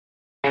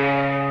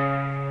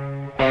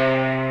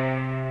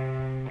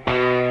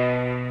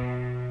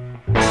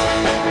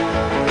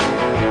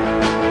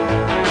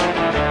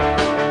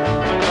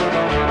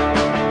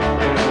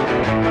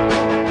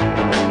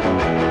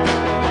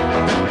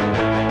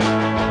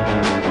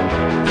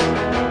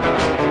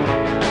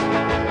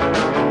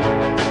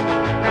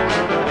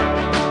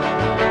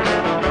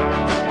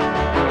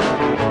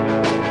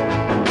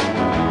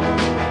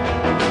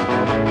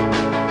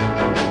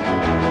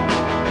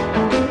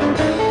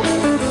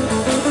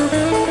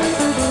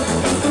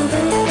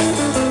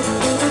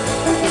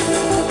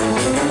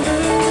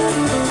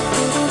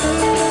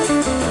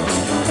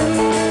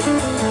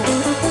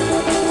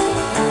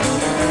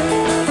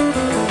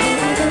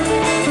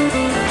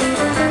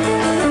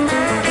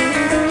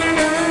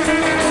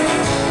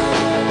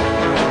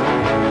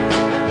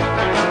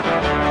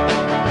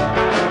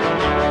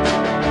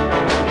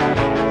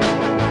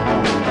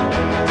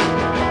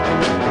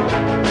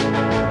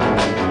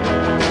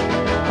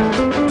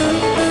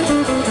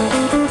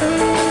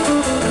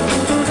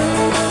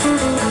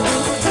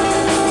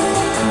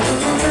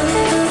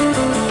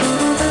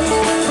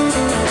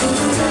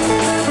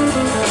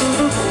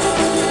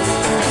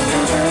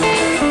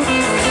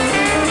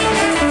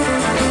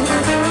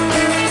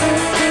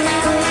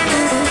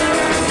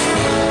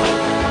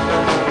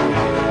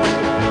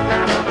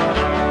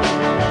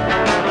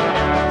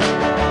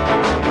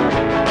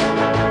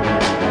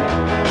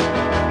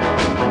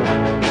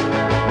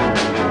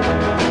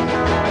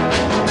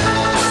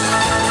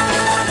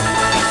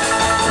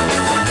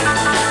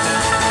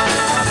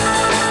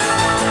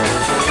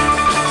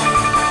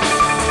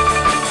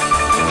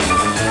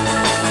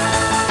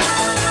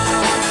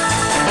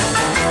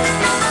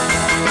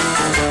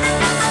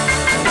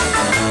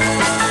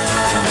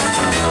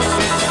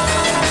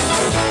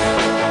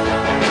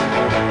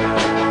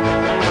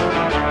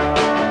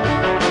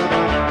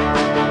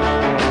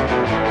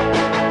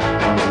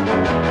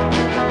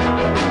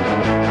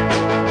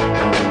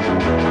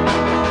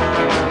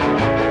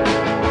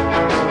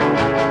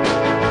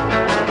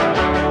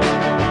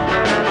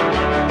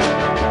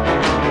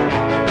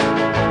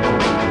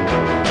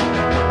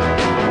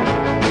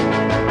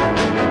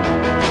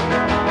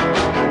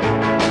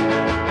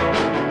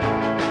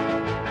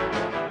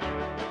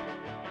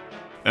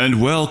And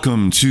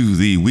welcome to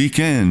the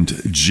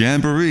Weekend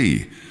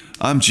Jamboree.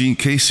 I'm Gene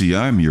Casey.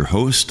 I'm your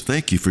host.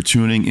 Thank you for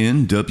tuning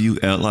in.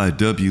 WLIW-FM,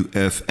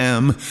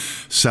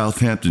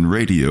 Southampton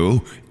Radio,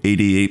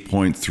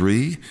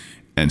 88.3,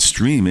 and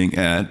streaming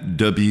at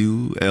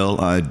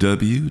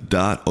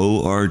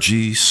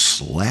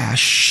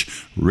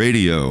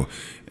wliw.org/radio.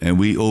 And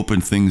we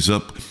open things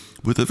up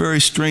with a very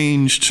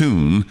strange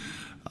tune.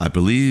 I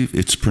believe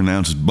it's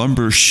pronounced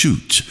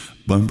Bumbershoot.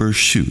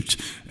 Bumbershoot.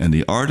 And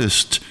the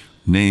artist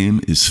name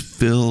is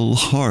Phil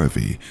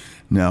Harvey.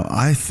 Now,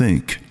 I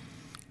think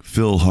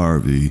Phil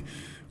Harvey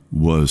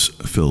was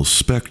Phil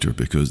Spector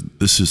because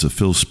this is a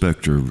Phil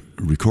Spector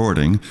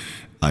recording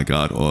I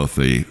got off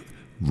a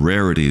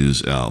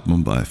Rarities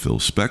album by Phil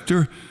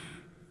Spector,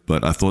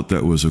 but I thought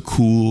that was a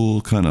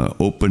cool kind of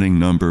opening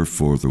number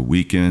for the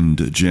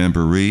Weekend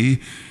Jamboree,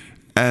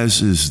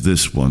 as is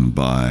this one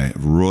by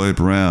Roy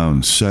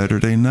Brown,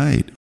 Saturday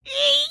Night.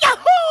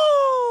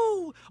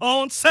 Yahoo!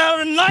 On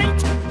Saturday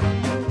night,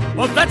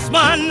 well, that's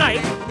my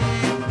night.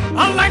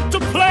 I like to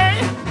play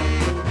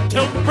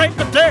till the break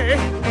of day.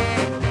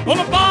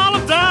 Gonna ball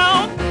it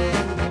down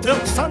till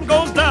the sun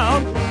goes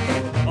down.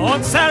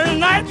 On Saturday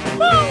night,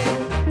 woo,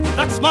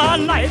 that's my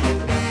night.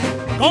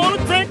 Gonna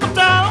drink 'em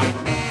down,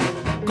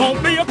 gonna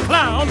be a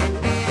clown.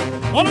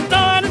 Gonna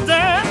dine and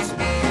dance,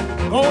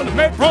 gonna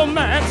make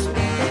romance.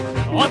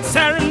 On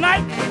Saturday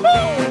night,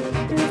 woo,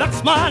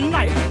 that's my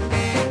night.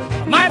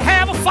 I might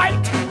have a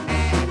fight,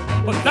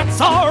 but that's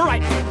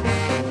alright.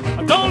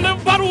 I don't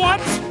live but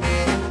once,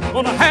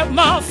 gonna have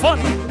my fun.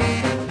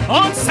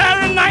 On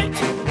Saturday night,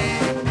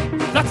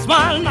 that's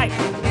my night.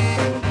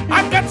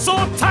 I get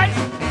so tight,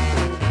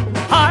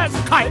 high as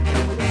a kite.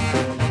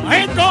 I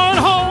ain't going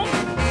home,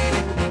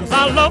 'cause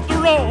I love to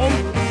roam.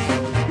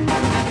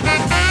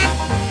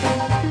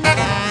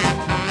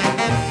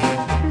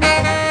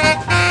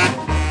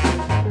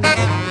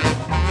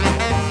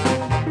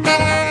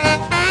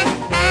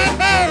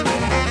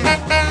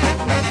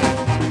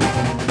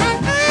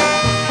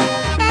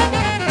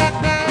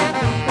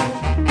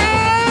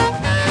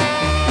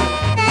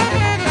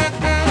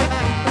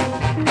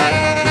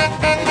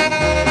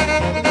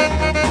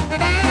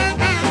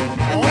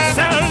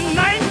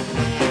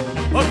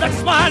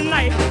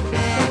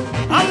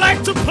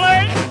 To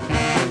play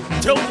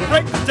till the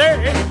break of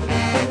day.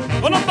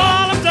 Gonna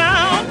ball them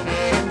down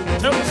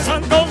till the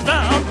sun goes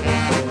down.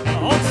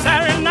 On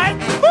Saturday night,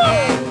 woo,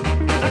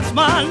 that's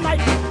my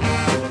night.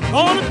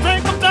 Gonna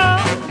drink them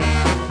down,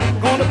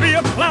 gonna be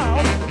a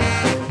clown.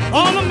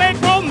 Gonna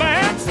make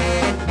romance,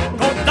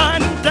 gonna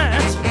dine and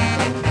dance.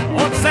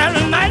 On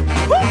Saturday night,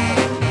 woo,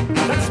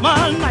 that's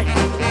my night.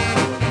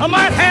 I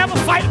might have a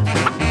fight,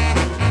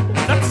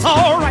 that's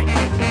alright.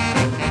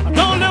 I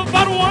don't live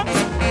but once,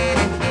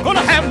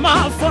 gonna have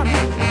my fun.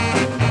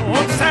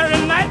 On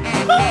Saturday night,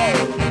 woo,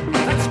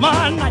 that's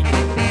my night.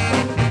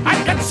 I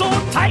get so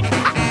tight,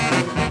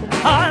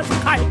 high as a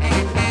kite.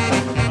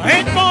 I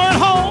ain't going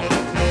home,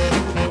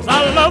 'cause I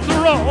love to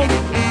roam.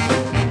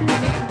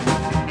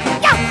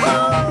 Yahoo!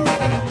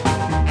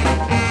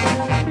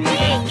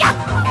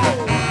 Yahoo!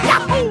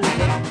 Yahoo!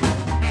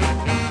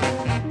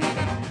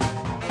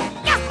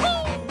 Yahoo!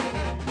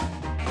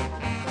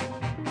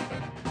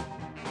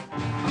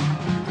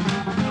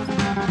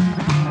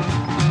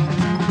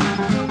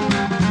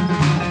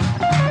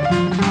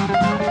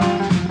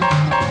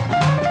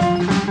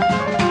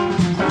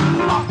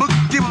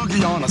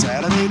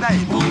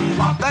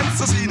 That's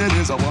the scene, it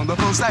is a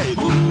wonderful sight.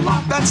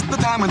 That's the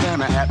time when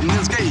Manhattan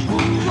is gay.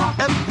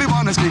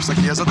 Everyone escapes the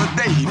cares of the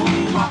day.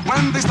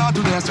 When they start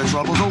to dance, their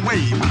troubles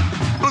away.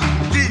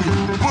 Boogie,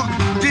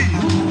 boogie,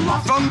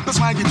 from the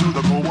swanky to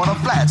the cold water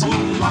flats.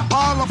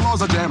 All the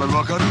floors are jamming,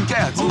 rockin'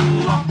 cats.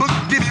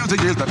 Boogie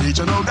music is the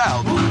feature, no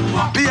doubt.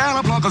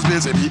 Piano plunkers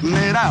busy beating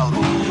it out.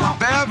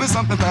 There is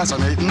something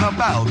fascinating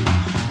about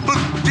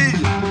boogie,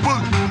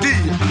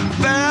 boogie.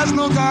 There's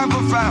no time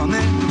for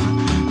frowning.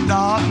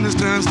 Darkness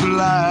turns to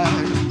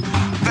light.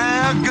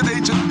 Their good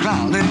natured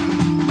clowning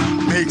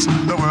makes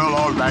the world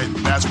alright.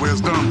 That's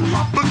wisdom.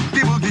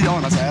 Boogie woogie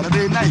on a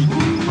Saturday night.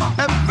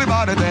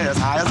 Everybody there is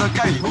high as a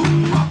kite.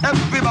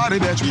 Everybody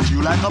there treats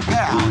you like a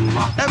pal.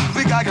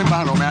 Every guy can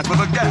find romance with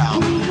a gal.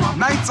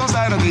 Nights on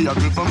Saturday are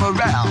good for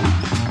morale.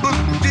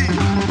 Boogie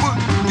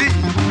woogie.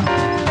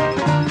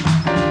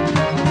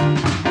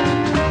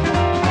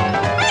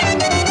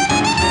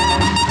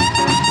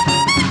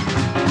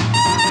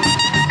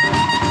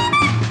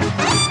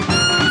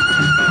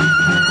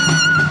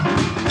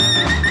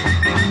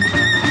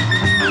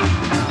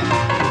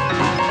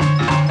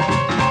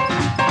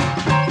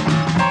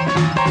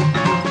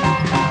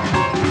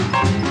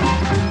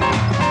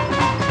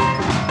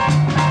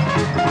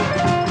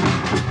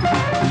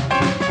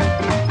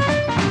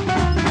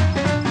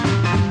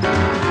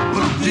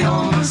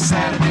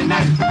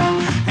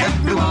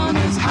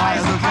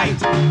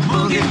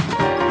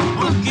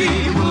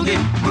 Boogie, boogie,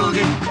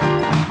 boogie,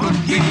 boogie,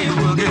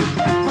 boogie,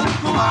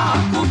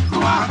 boogie,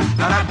 wah,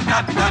 da da da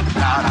da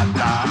da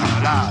da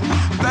da.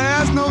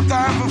 There's no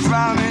time for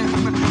frowning.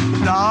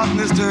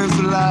 Darkness turns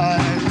to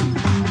light.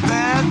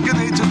 That good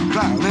natured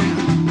clowning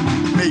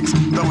makes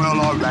the the world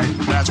alright,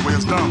 that's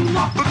wisdom.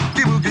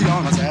 Boogie woogie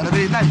on a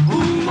Saturday night.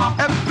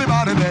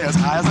 Everybody there is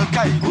high as a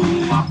kite.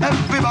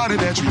 Everybody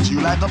there treats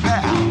you like a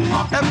pal.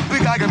 Every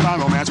guy can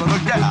find romance with a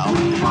gal.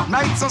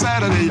 Nights on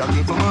Saturday are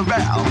good for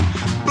morale.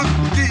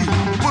 Boogie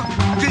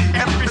woogie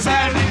every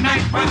Saturday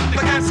night when the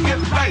cats get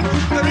right.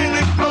 They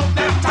really blow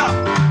their top.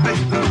 They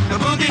love the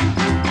boogie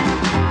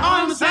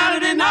on the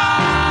Saturday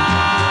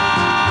night.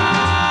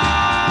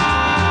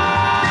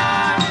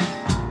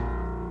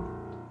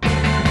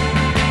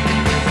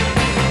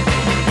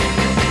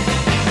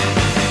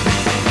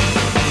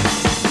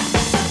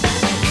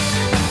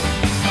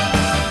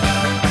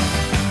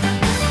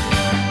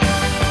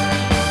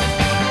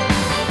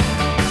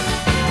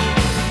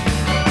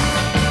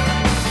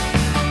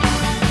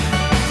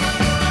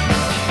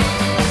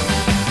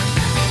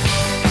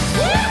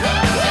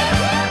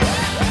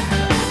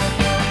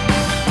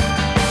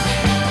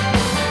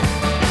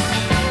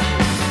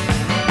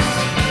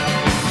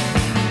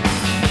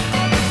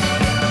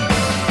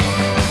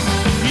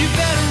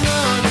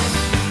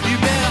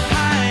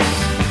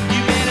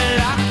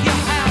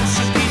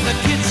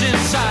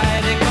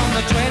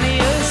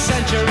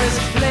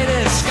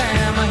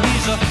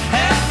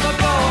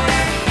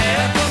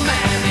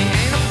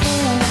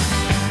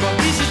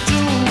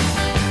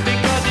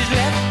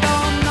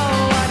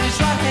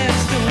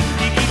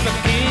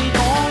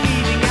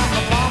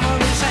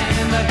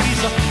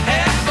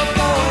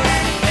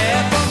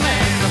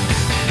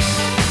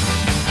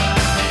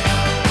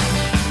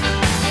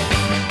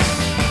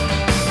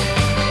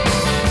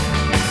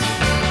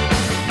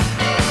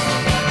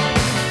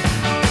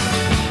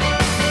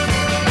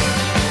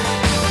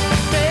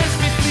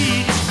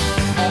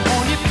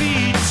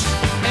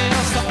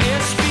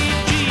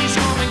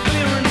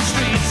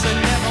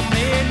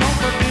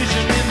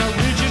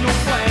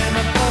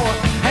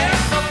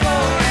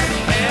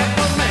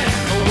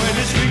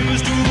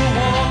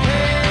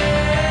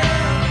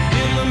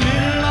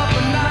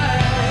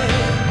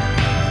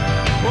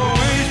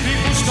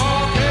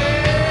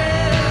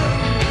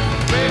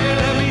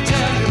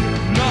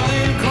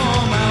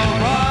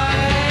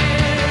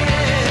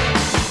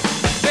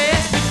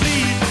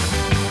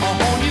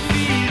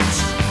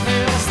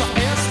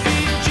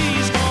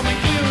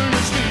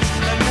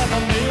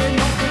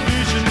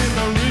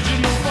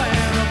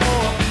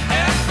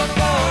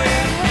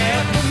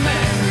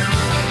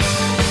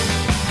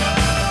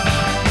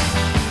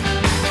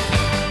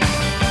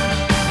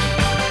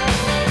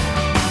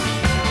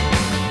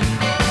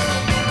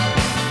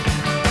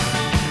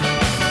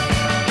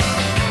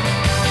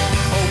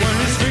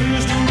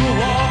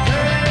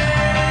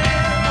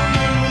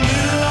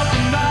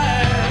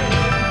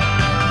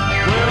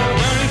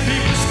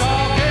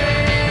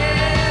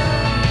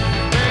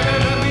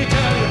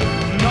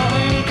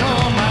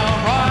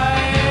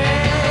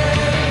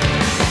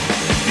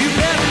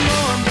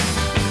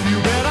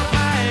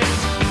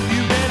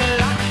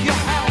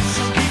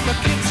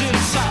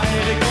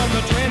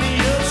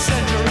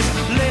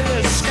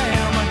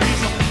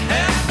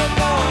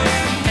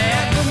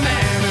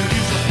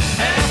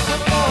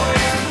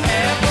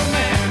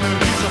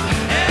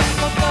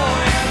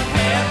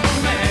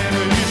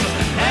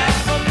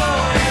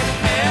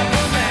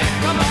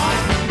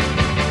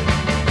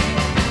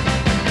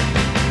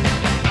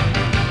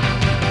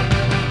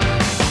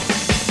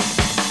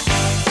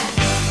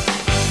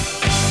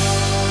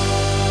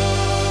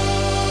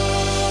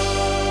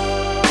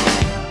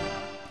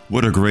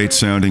 What a great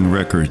sounding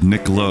record.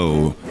 Nick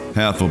Lowe,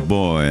 Half a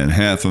Boy and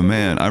Half a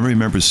Man. I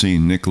remember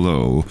seeing Nick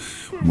Lowe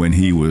when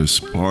he was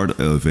part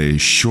of a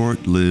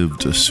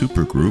short-lived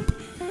supergroup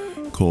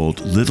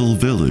called Little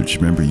Village.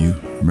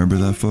 Remember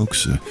that,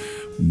 folks?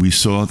 We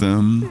saw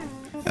them,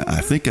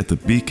 I think, at the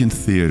Beacon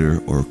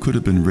Theater, or it could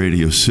have been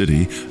Radio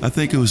City. I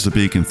think it was the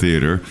Beacon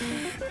Theater.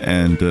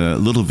 And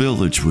Little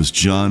Village was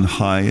John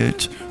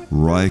Hyatt,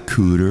 Ry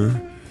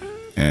Cooder,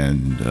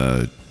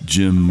 and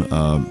Jim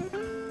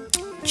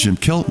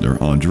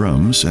Keltner on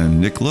drums, and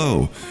Nick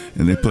Lowe.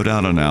 And they put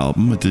out an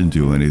album. It didn't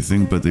do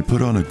anything, but they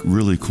put on a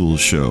really cool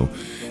show.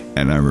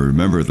 And I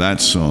remember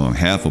that song,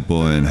 Half a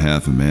Boy and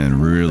Half a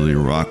Man, really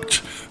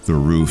rocked the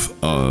roof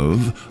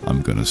of,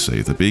 I'm going to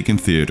say, the Beacon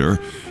Theater.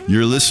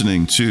 You're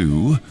listening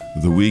to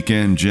The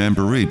Weekend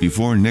Jamboree.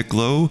 Before Nick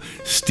Lowe,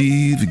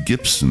 Steve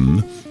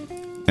Gibson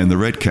and the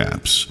Red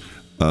Caps,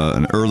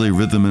 an early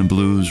rhythm and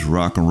blues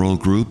rock and roll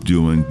group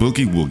doing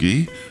Boogie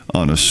Woogie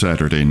on a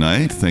Saturday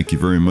night. Thank you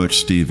very much,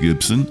 Steve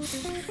Gibson.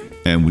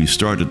 And we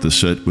started the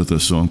set with a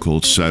song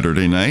called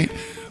Saturday Night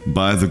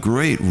by the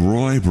great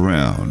Roy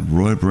Brown.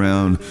 Roy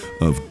Brown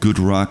of Good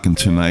Rockin'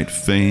 Tonight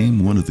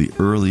fame, one of the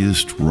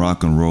earliest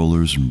rock and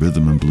rollers and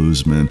rhythm and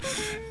blues men.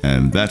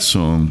 And that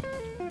song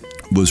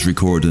was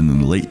recorded in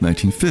the late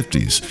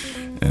 1950s.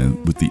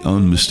 And with the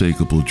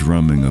unmistakable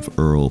drumming of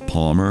Earl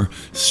Palmer.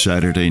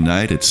 Saturday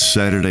night, it's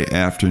Saturday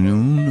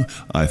afternoon,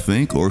 I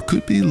think, or it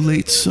could be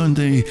late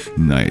Sunday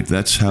night.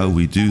 That's how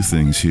we do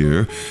things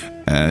here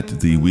at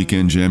the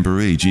Weekend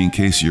Jamboree. Gene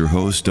Casey, your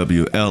host,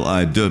 WLIW-FM.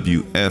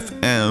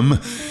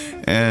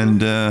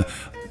 And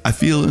I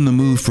feel in the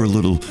mood for a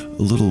little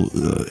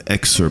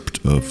excerpt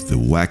of the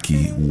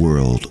wacky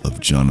world of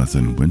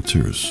Jonathan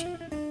Winters.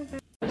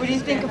 What do you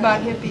think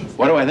about hippies?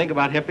 What do I think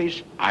about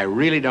hippies? I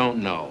really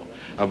don't know.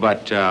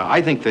 But I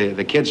think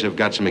the kids have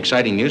got some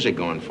exciting music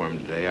going for them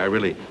today.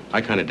 I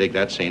kind of dig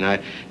that scene.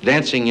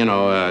 Dancing,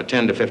 10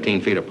 to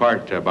 15 feet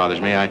apart bothers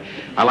me.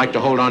 I like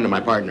to hold on to my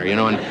partner, and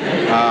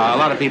a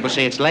lot of people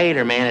say, it's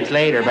later, man, it's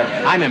later, but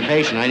I'm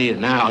impatient. I need it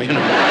now,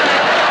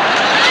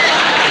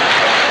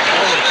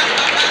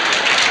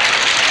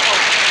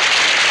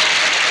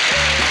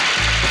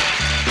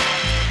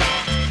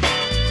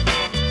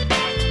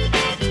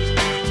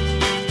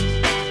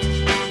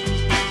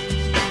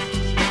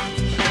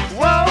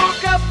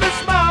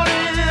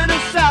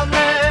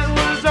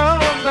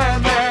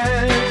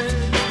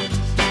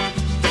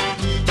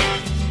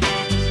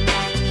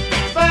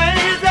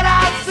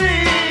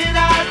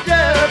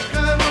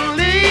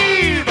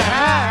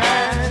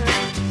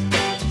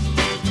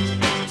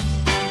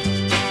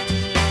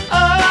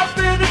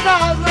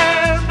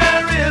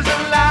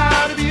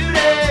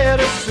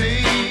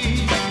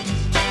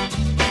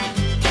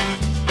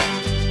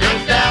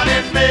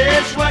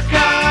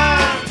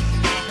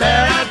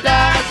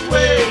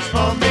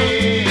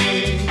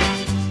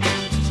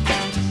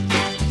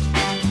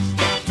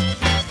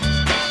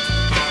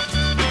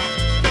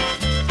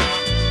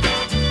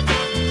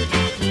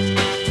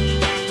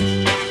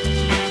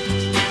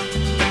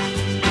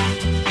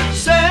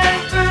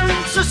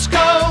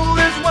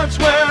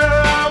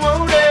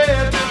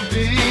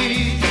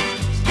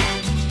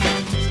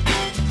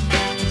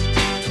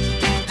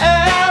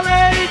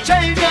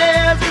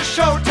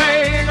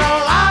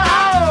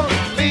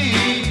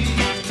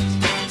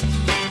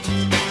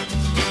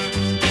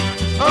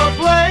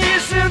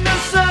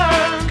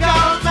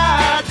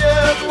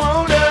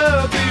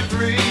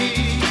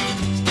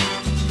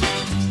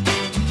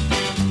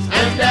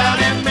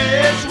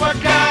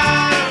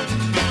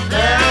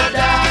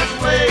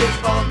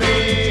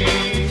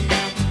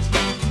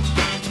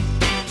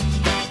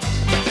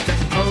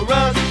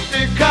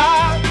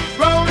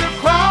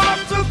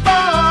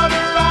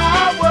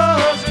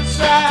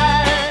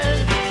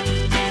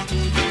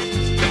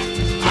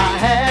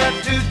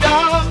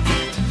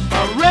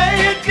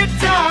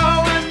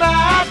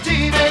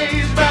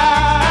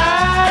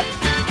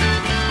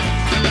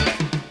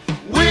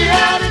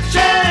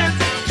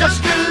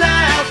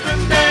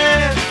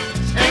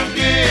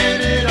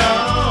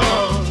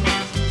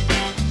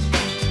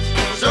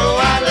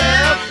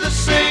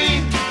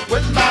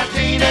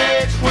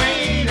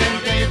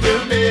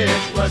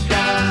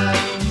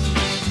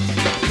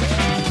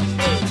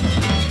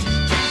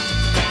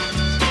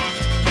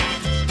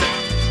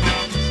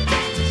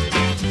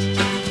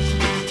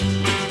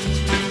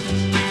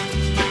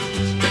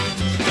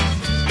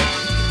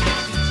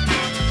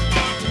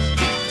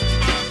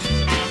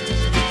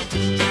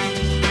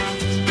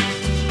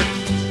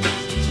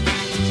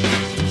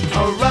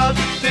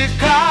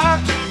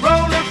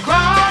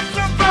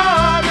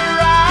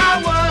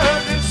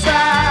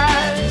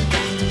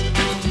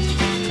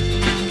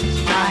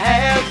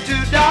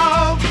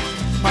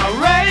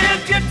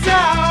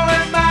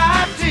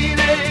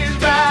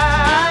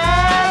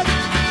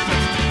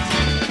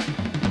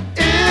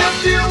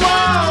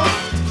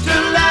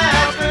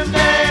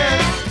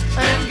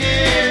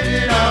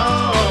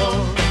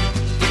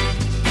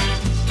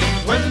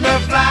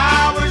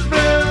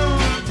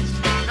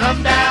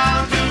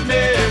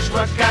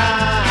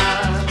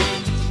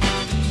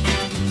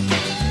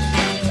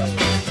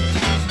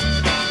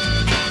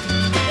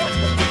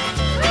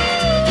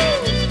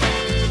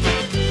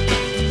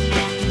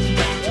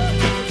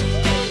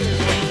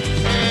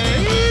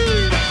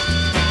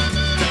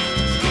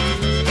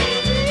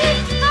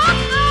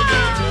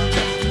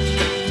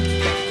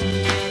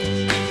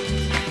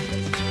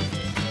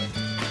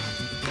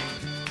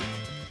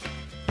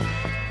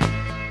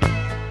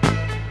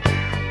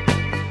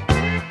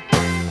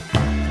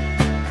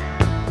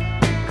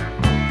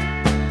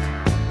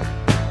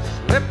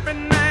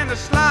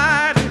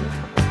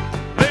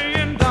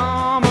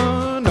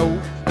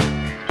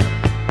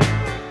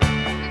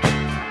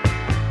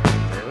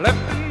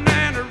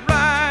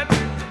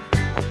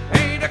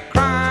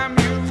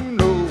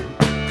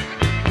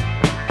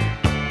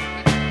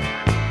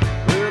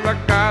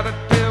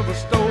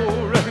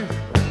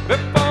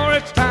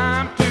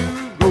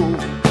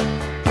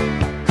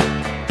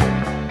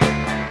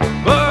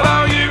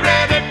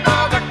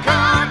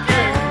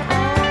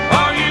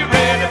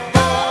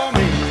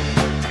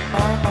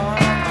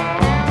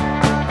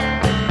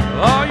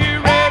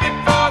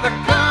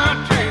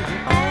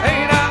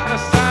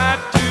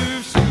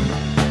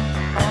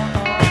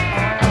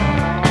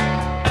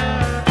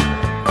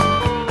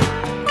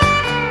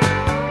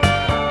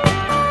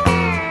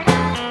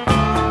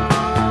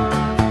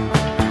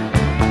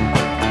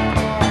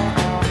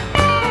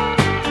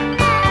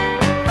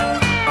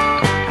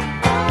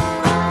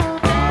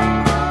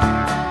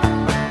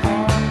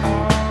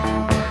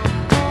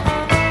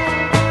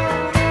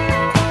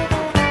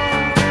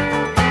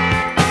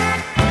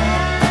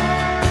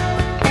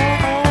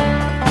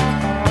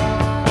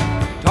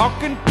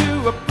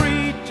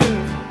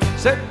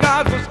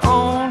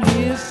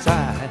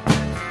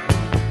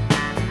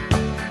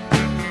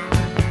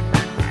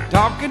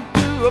 talking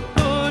to a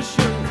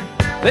pusher.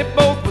 They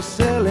both were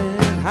selling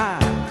high.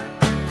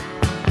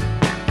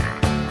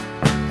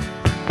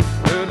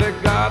 Well, they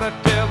gotta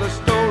tell the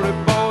story,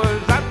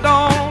 boys. I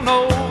don't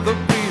know the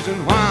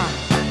reason why.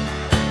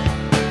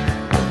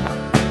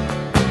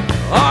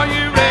 Are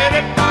you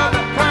ready for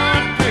the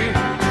country?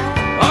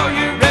 Are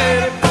you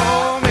ready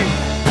for me?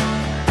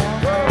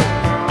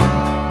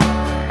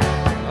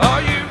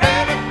 Are you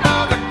ready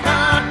for the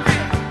country?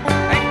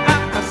 Ain't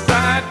got a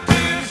sight to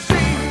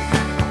see.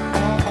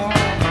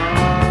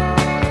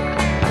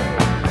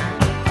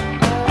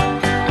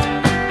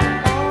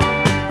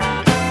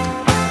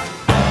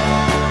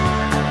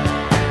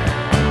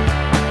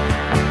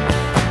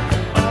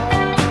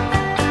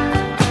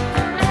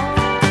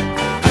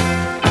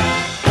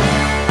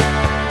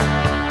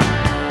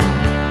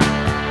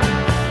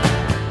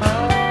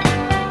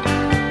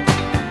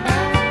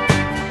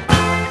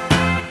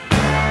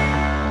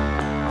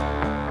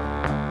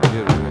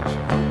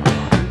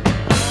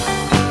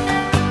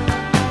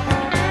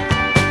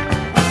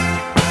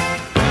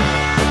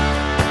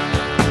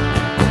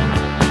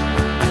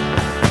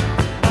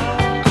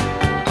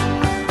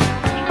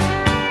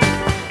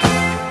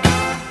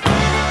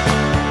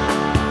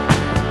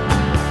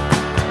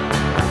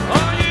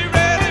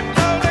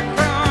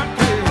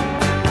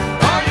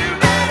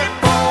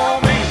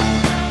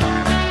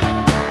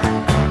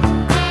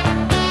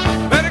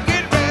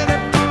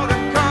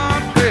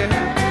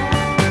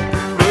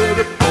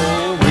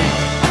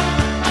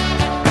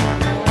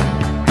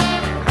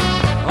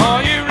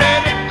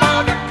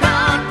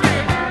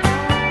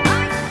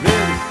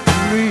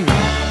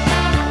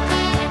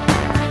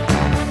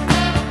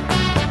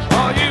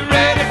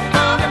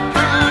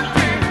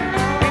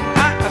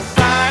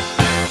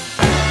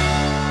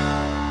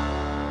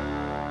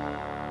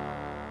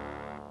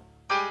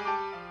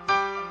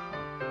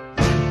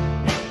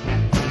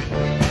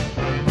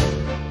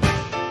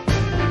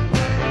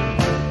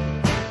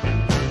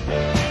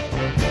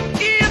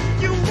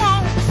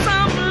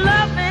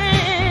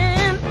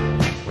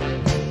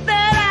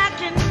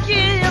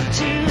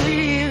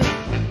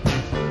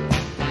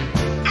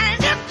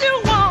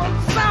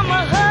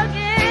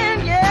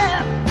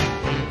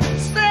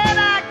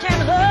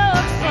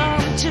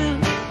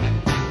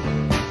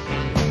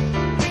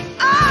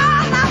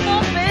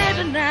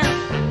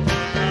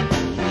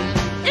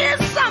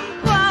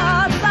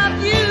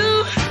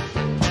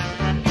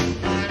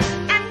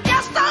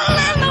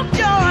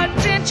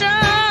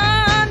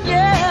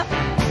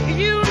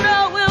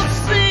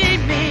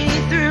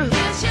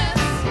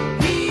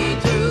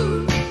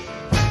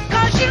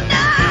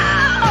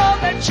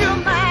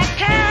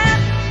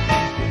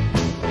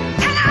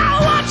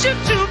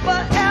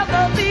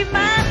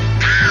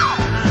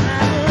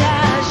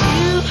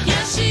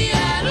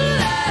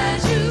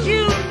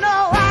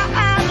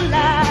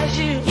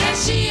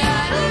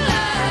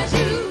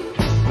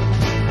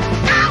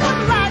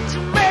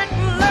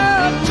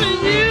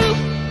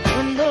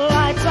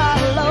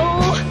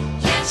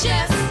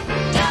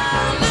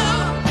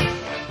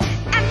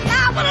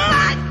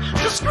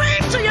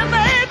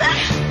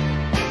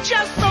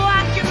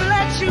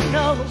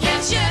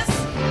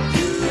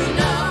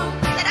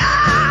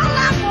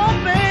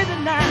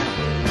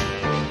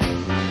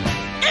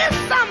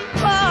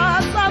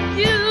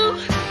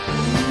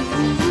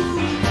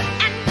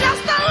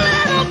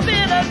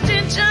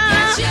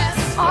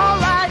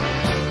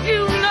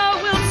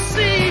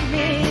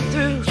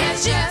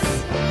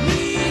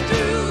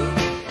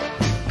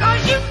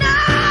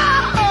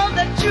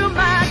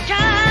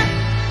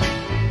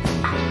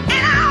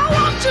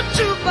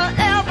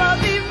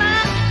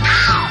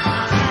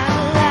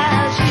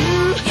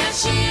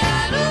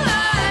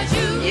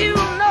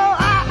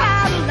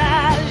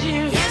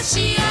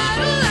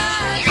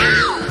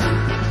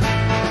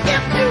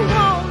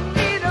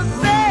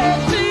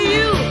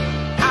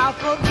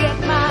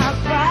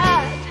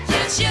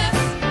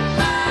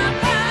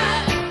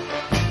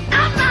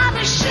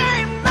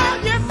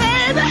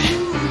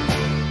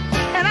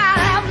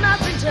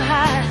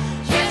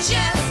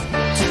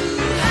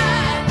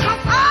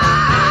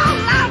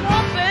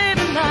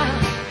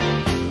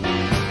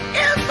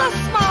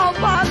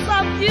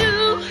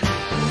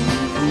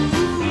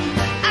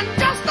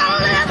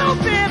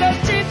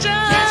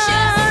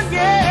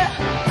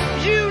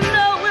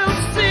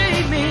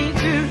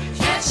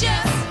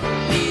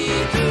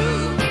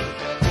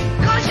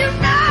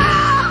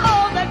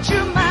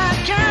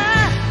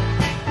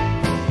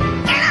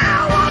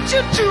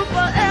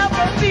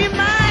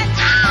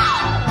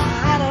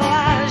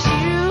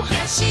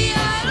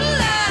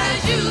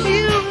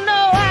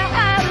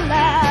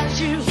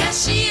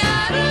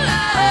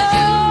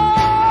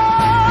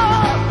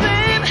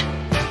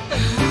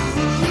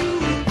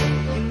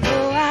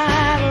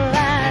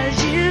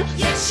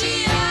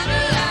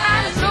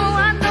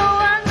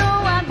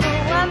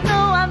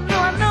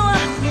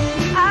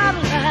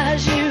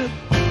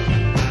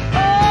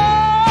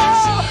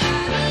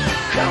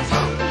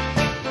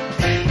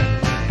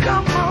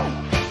 Come on.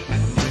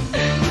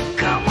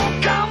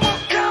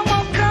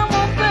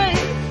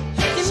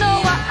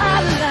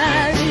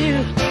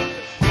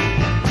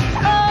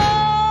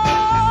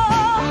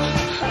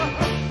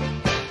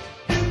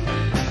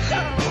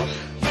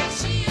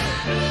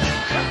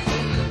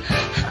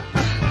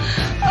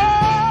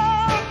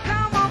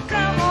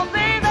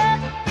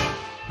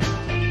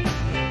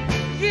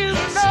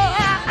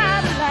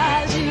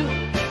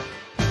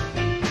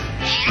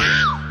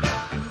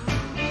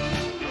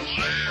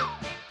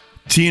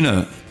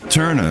 Tina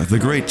Turner, the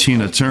great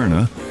Tina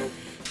Turner,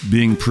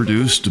 being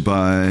produced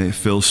by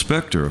Phil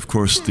Spector. Of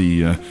course,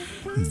 the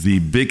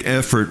big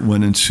effort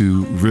went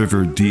into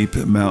River Deep,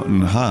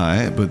 Mountain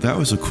High, but that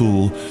was a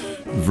cool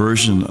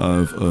version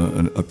of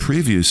a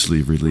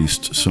previously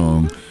released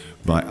song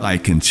by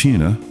Ike and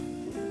Tina,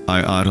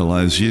 I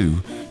Idolize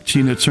You.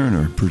 Tina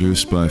Turner,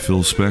 produced by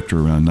Phil Spector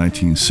around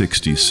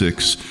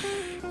 1966.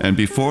 And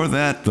before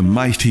that, the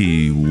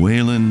mighty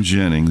Waylon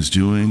Jennings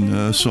doing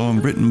a song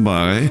written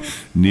by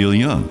Neil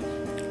Young,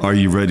 Are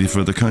You Ready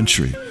for the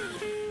Country?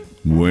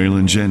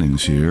 Waylon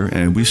Jennings here,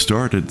 and we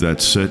started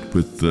that set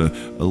with a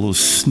little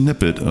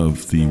snippet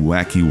of the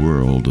wacky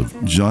world of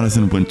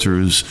Jonathan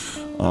Winters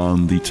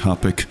on the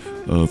topic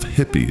of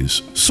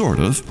hippies, sort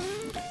of.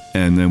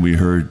 And then we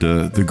heard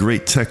the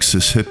great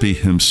Texas hippie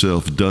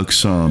himself, Doug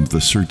Somm,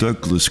 the Sir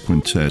Douglas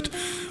Quintet,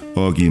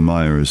 Augie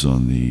Myers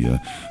on the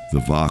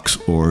Vox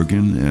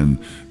organ, and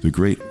the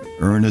great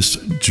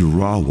Ernest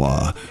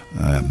Jarawa.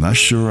 I'm not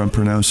sure I'm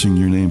pronouncing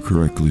your name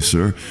correctly,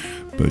 sir,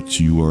 but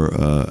you are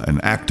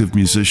an active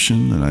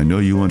musician, and I know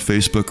you on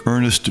Facebook.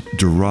 Ernest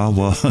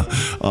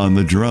Jarawa on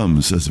the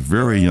drums as a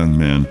very young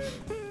man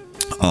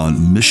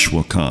on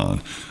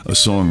Michoacan, a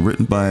song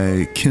written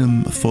by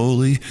Kim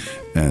Foley,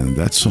 and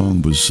that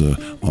song was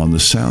on the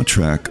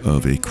soundtrack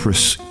of a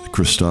Chris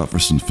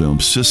Christopherson film,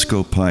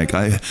 Cisco Pike.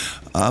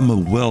 I'm a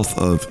wealth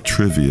of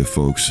trivia,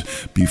 folks.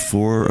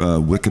 Before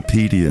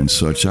Wikipedia and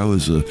such, I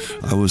was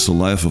the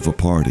life of a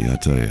party, I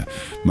tell you.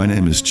 My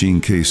name is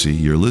Gene Casey.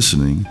 You're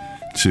listening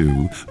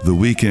to The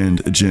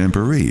Weekend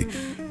Jamboree,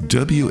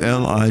 WLIW-FM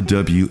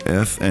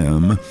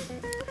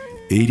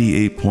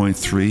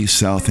 88.3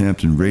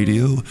 Southampton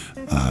Radio.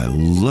 I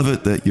love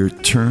it that you're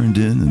turned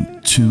in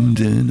and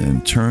tuned in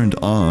and turned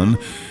on.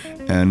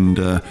 And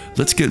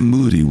let's get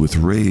moody with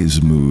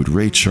Ray's mood.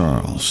 Ray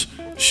Charles,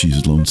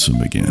 She's Lonesome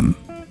Again.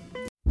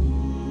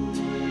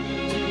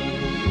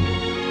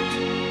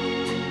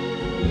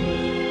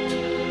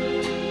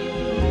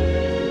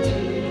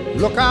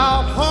 Look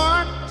out,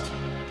 heart,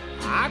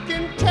 I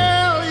can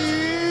tell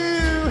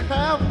you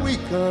have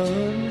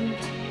weakened.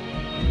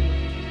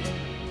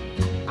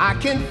 I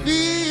can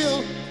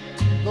feel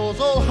those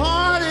old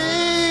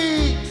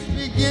heartaches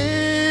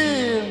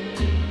begin.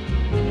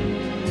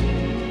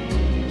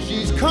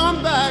 She's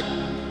come back,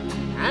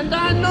 and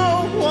I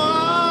know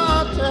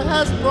what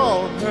has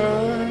brought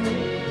her.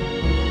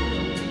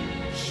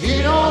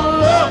 She don't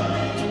love me,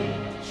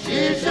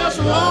 she's just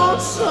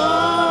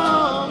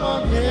lonesome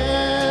again.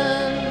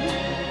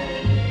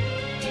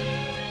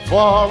 For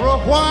a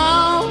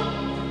while,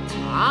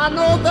 I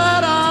know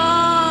that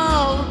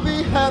I'll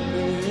be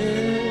happy,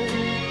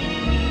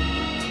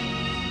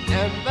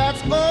 and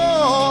that's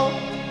all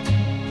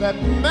that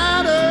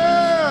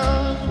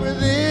matters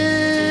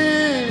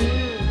within.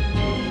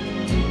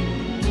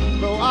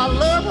 Though I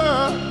love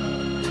her,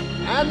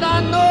 and I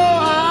know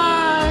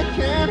I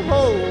can't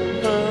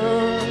hold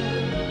her,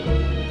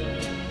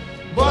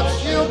 but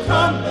she'll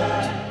come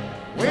back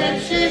when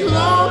she's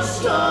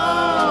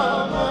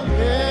lonesome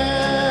again.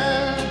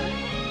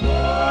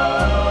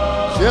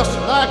 Just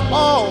like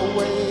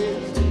always,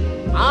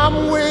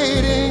 I'm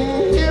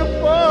waiting here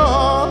for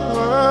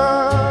her.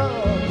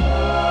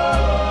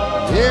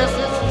 Yes,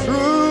 it's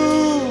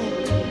true,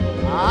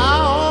 I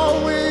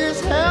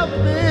always have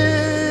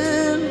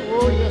been.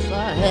 Oh, yes, I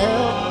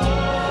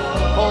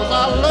have. 'Cause I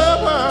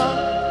love her,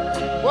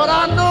 but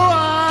I know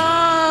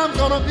I'm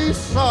gonna be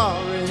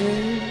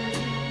sorry.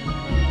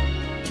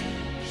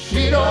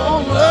 She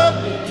don't love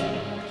me,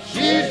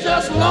 she's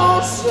just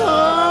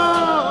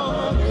lonesome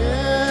again.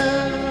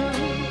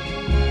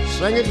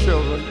 Sing it,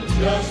 children.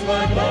 Just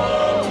like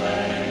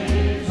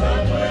always,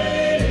 I'm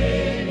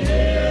waiting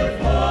here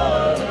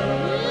for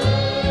her.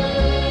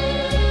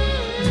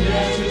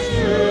 Yes, it's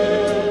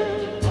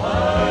true, I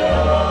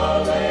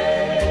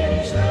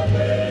always have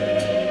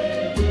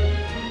been.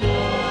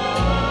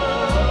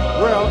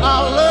 Well, I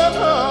love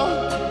her,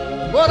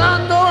 but I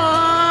know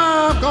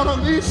I'm gonna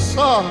be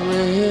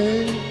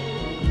sorry.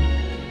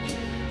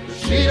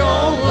 She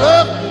don't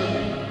love me,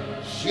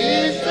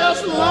 she's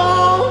just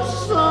lonesome.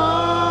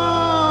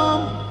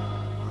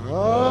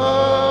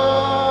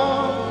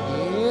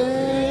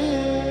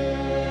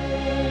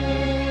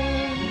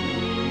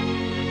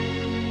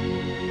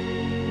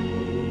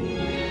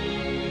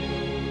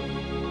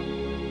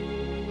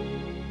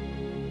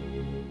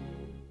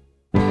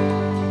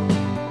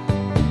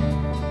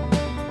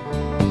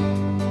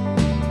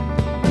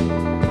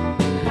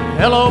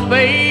 Hello,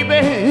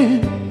 baby.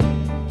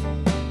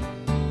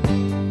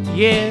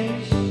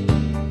 Yes,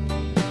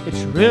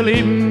 it's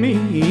really me.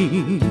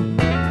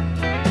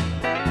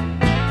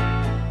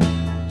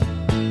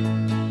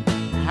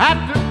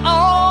 After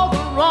all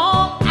the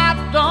wrong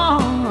I've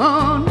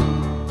done,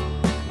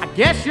 I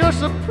guess you're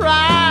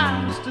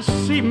surprised to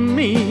see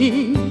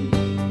me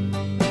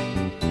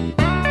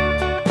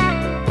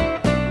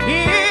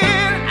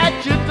here at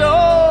your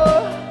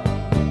door,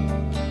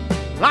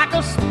 like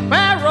a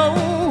sparrow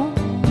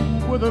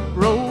with a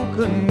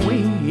broken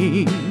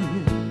wing.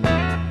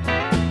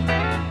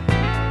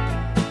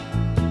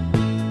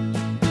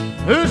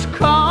 who's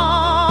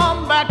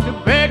come back to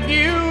beg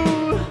you,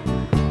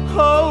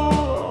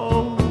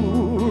 oh,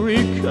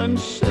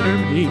 reconsider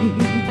me.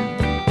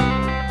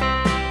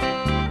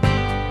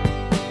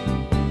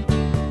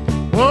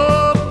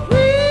 Oh,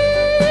 please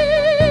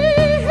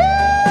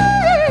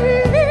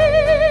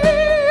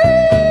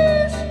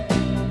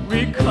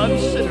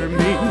reconsider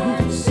me.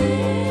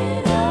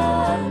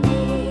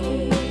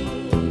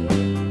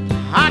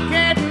 I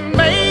can't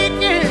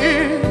make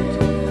it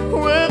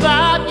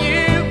without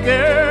you,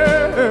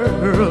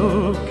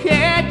 girl.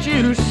 Can't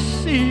you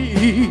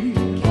see?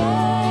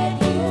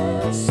 Can't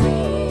you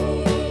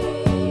see?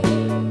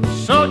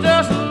 So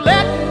just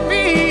let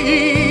me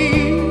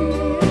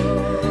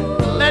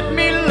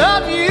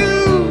love you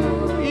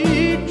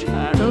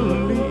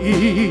eternally.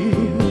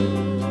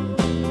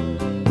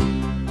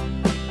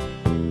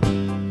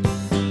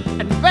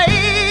 And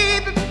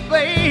baby,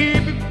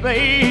 baby,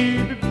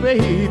 baby,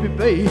 baby,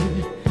 baby,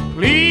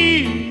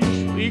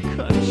 please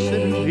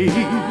reconsider me.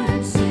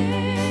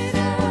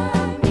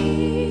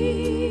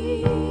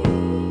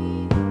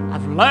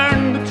 I've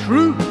learned the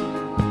truth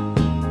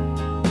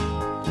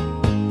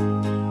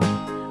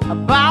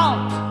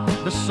about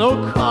the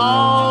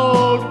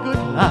so-called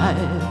good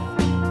life.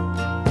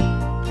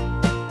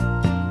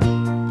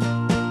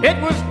 It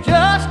was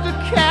just a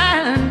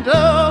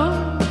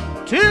candle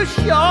too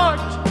short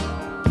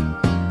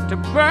to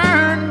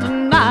burn the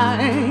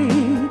night.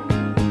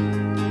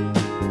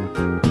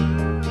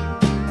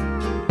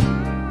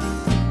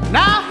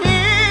 Now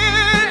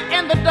here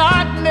in the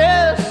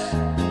darkness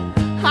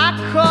I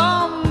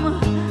come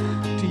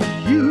to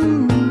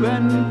you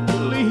and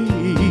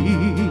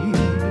plead.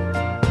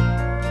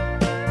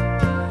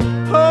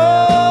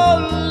 Oh,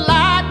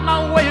 light my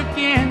way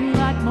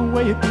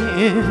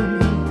again,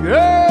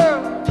 girl,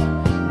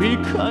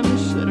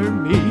 reconsider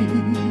me.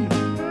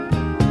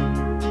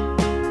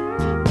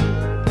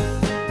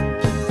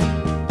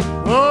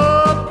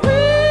 Oh,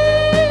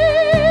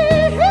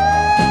 please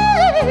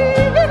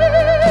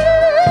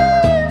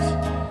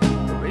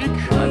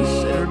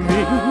reconsider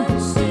me.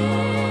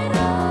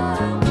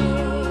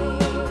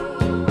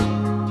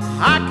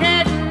 I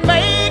can't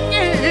make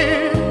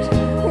it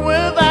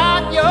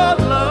without your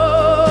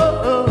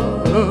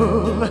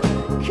love.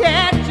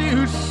 Can't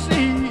you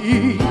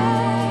see?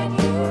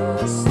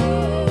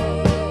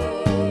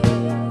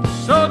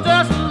 So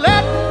just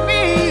let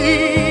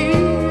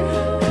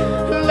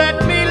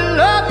me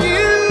love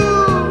you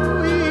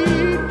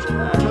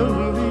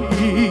eternally.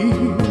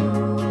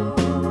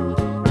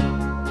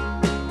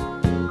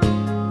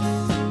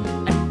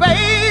 And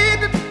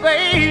baby,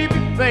 baby,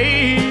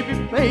 baby,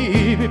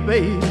 baby,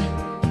 baby,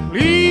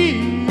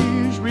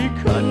 please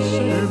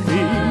reconsider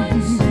me.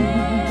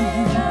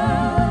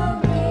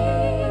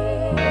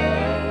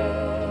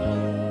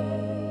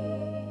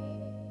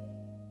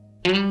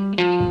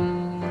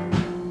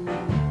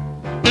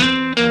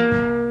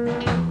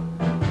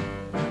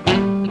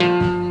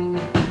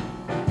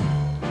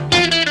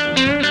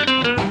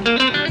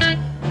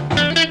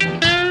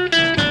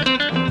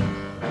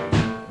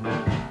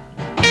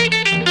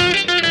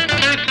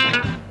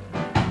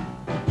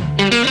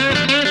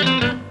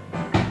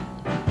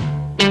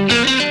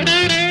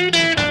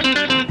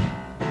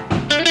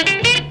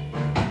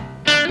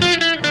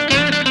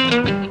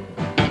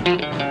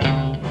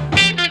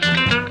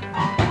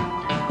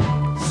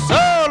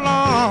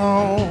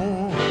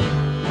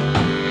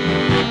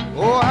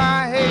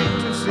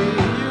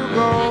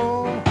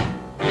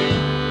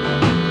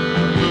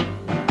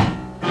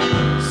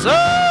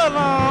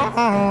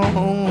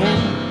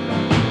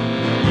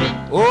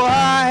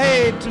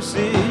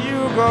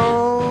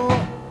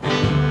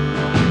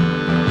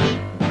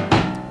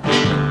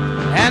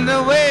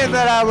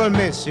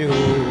 You,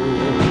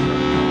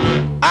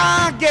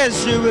 I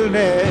guess you will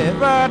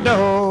never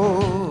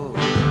know.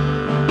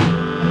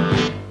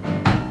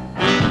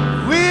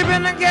 We've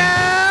been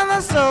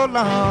together so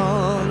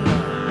long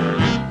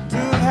to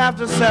have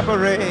to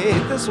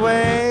separate this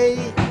way.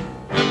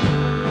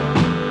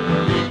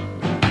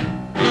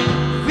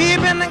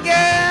 We've been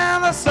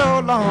together so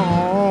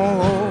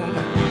long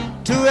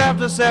to have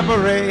to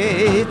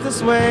separate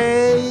this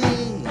way.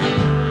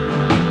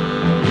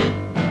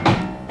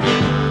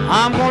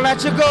 I'm gonna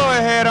let you go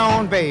ahead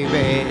on,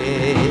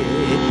 baby.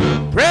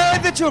 Pray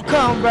that you'll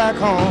come back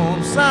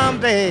home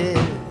someday.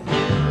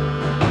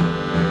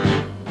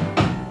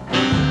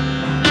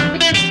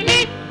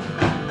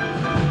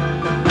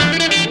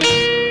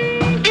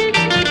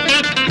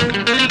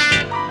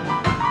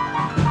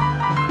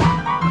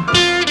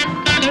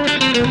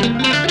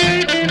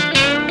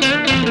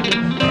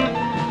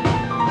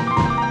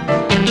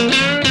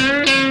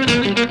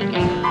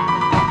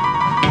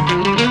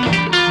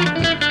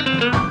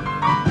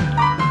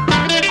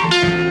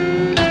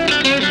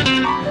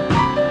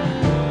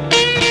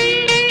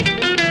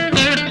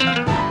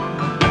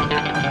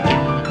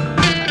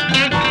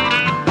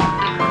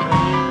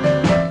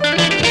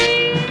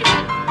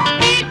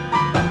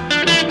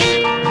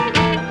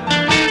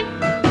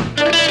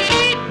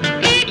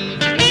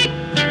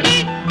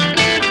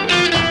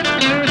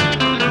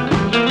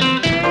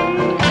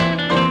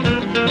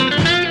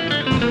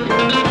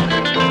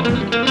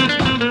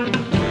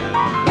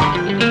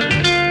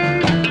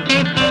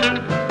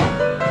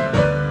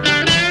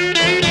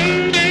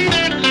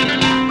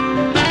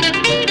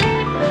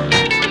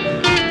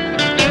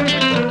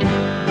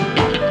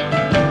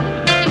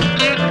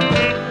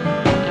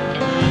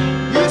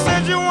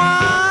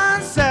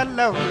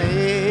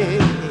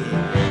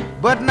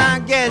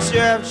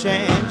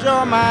 changed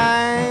your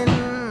mind.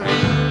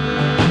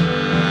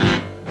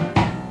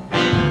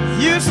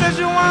 You said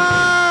you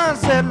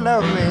once said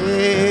love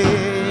me,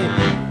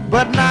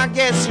 but now I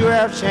guess you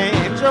have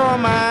changed your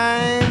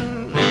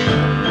mind.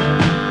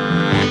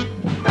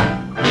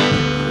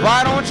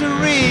 Why don't you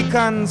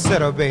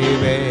reconsider,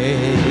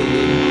 baby?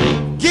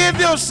 Give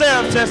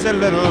yourself just a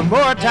little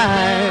more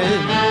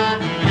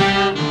time.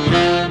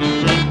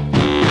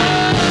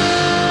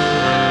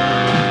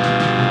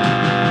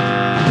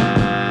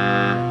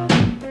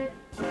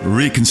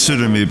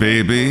 Reconsider Me,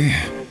 Baby.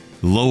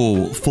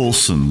 Lowell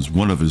Fulsom's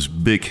one of his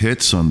big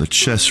hits on the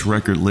Chess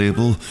record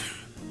label.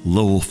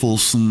 Lowell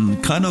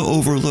Fulsom, kind of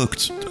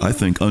overlooked, I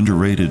think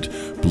underrated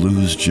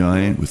blues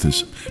giant with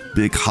his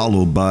big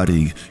hollow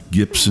body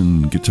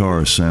Gibson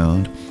guitar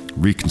sound.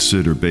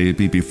 Reconsider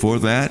Baby. Before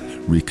that,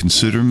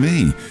 Reconsider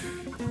Me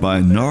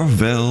by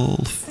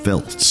Narvel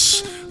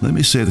Feltz. Let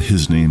me say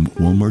his name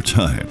one more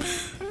time.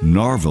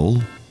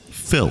 Narvel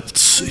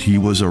Feltz. He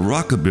was a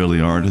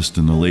rockabilly artist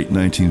in the late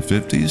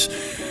 1950s,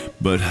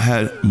 but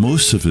had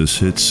most of his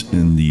hits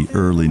in the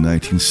early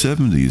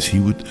 1970s.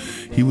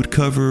 He would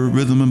cover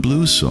rhythm and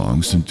blues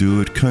songs and do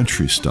it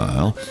country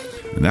style,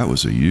 and that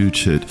was a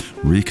huge hit.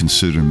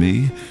 Reconsider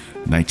Me,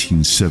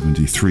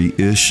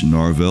 1973-ish,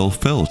 Narvel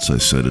Feltz. I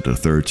said it a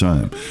third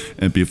time.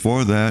 And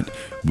before that,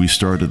 we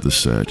started the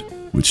set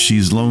with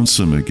She's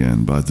Lonesome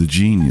Again by the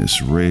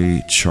genius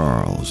Ray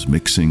Charles,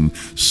 mixing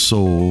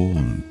soul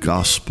and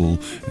gospel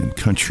and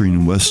country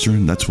and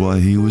western. That's why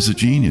he was a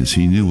genius.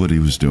 He knew what he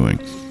was doing.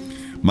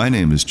 My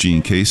name is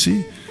Gene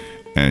Casey,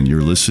 and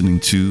you're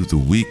listening to The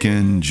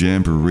Weekend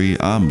Jamboree.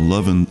 I'm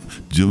loving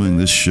doing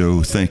this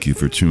show. Thank you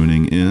for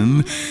tuning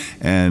in.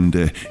 And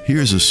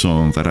here's a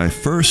song that I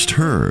first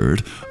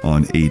heard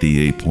on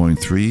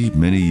 88.3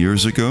 many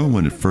years ago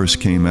when it first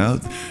came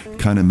out.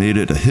 Kind of made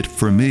it a hit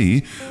for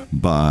me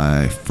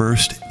by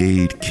First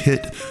Aid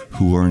Kit,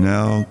 who are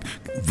now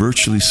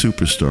virtually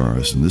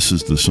superstars. And this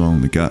is the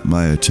song that got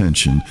my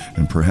attention,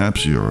 and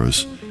perhaps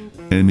yours,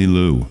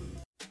 Emmylou.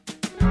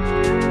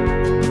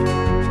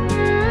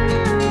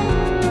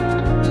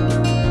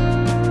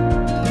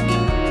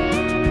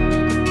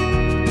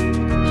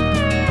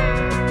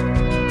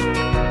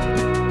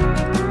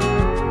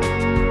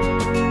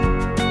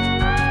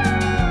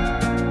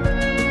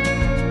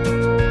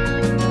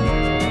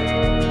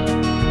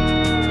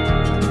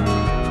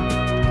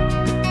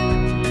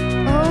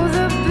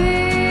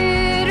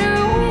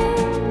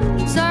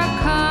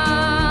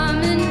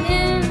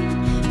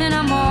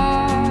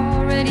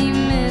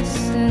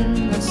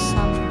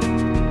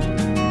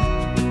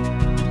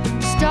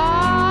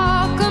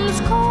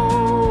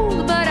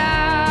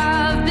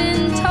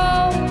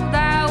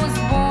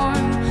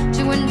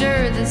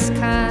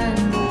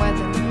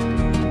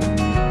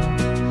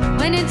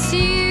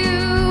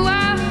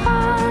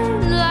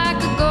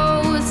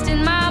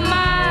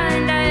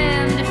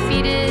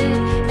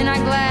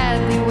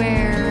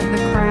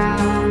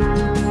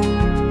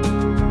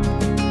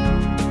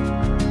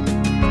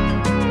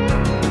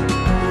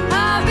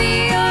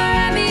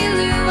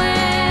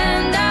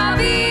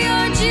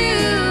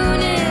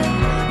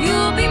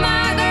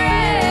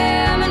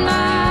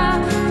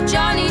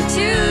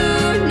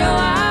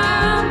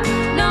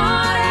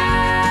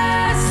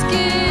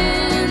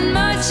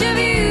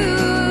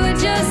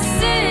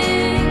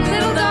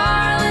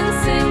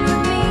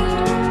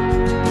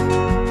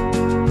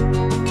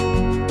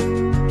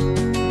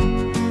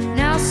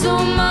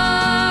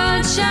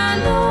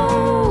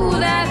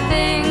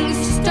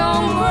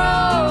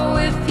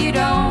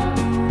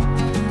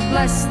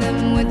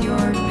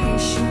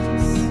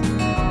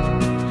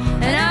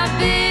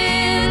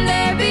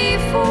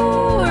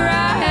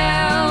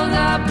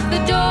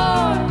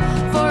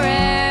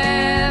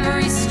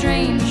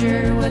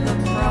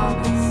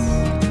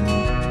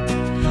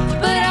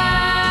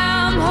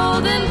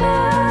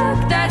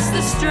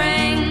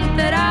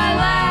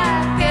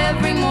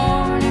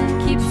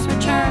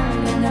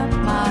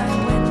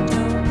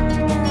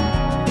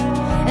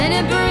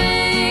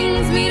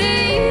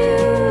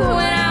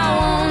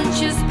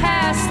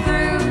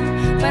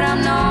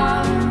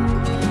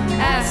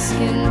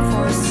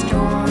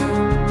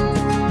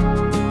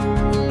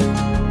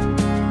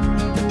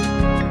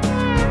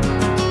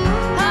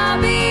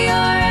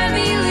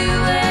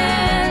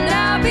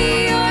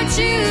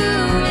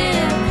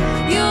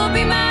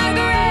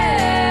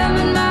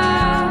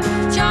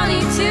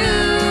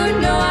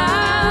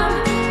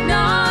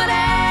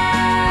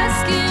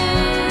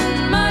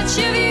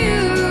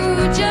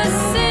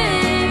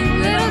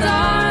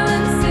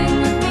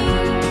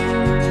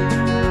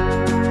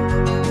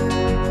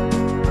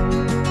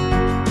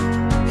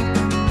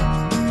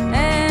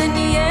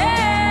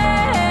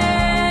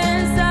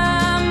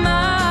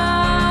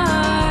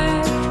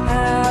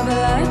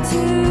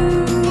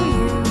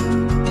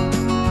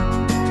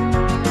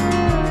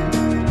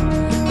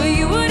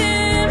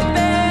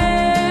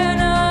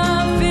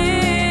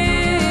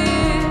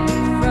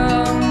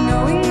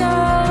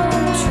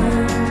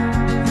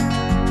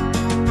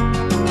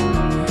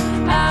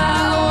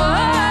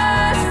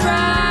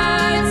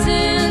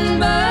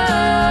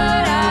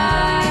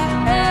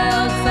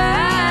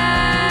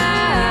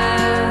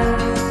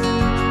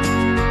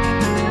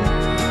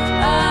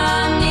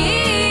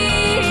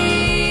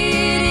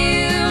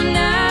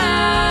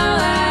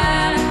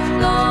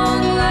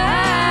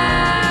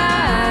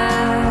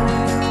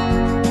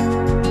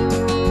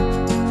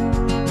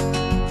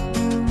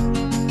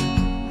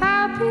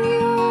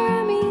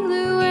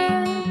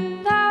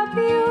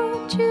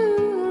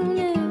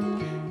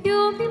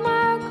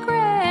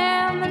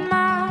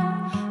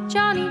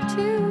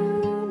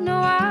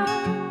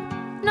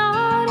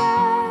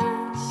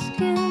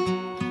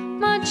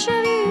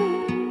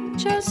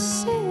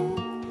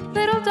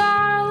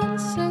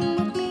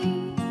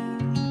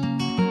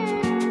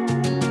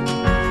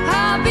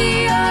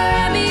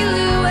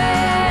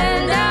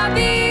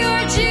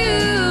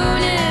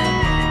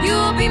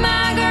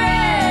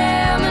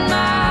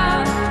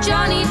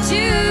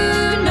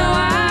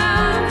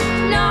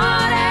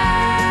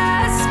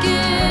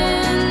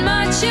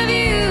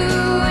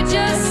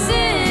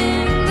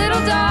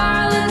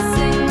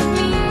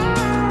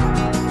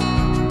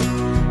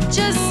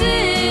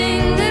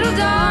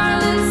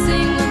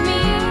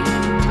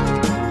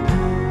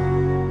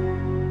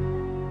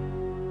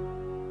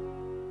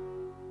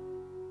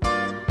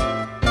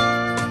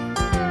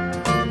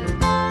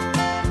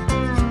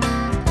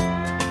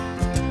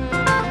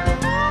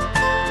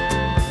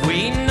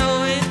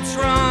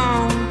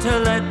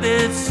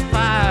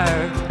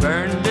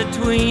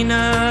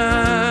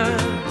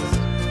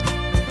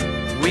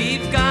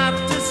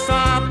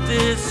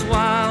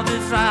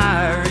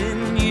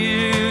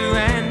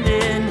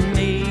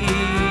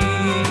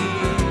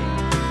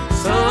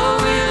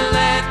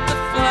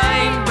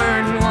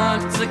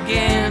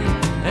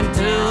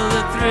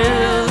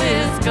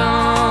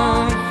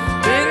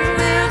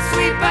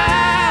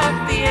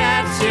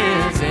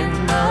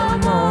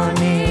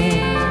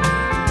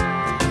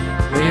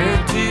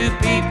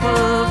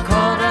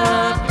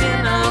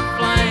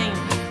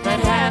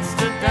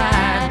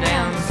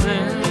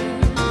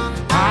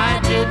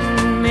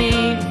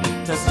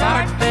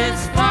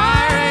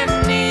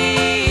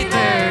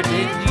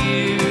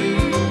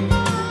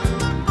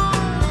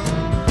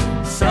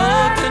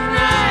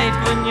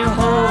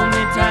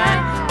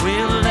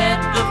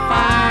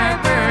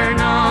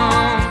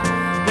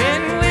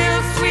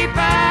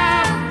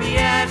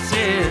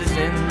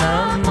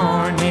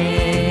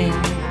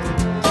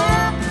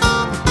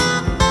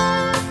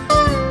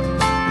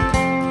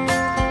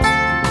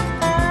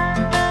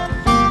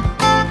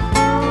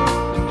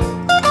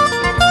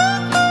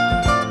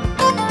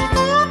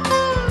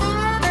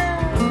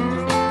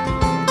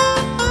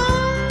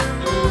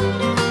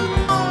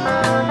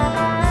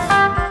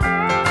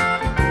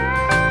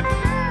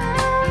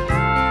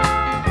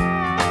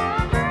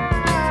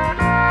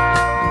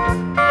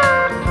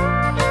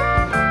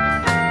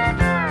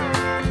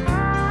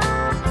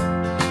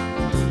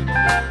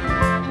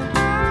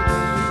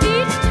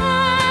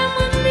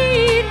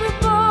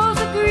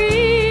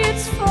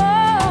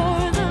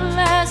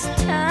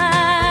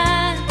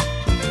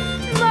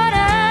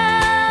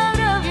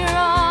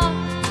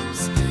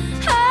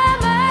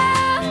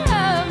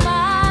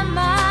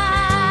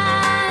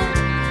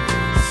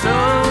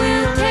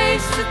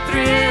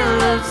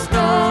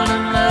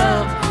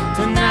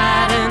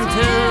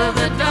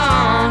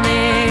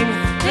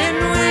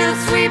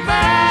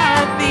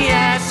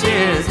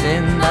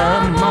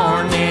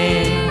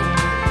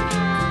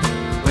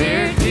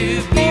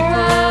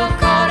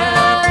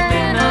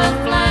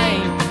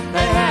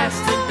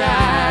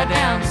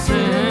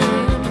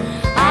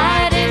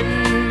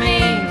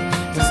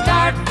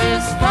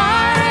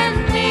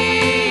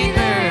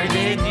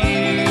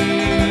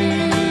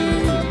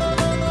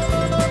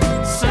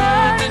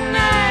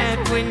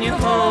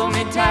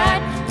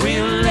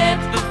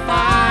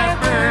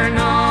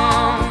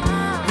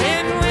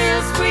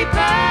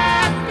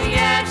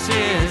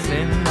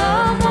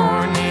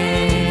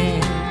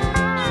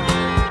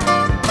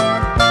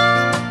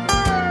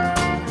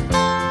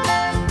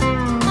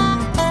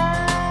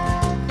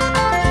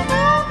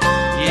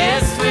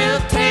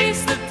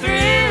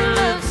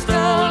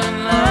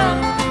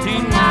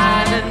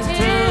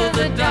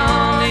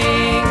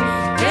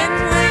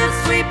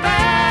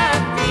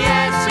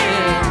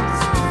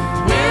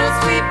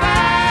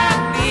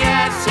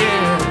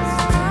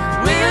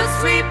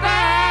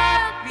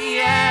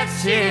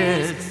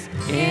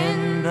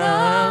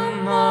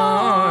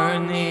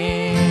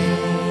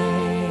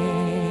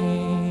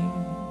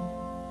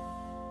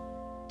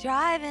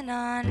 driving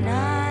on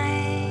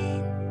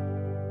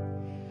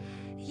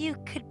 9. You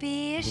could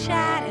be a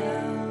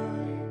shadow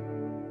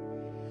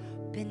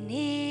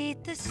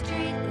beneath the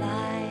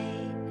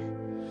streetlight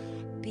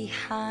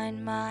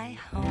behind my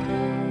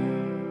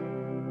home.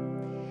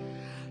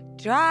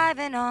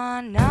 Driving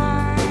on 9,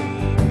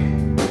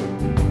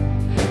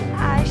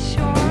 I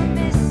sure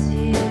miss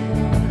you.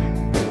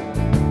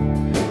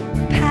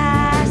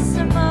 Past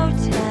the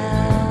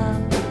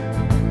motel,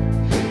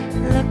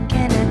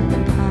 looking at the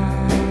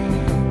pines.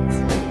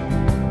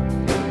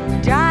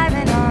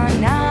 Driving on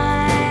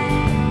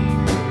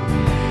 9,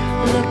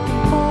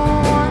 looking for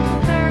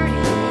 130.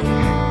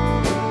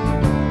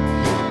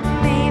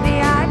 Maybe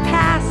I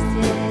passed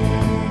it.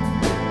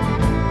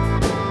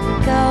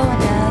 Go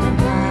another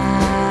mile.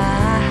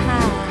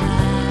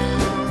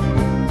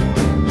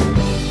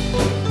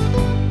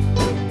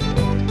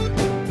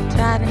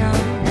 Driving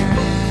on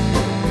 9.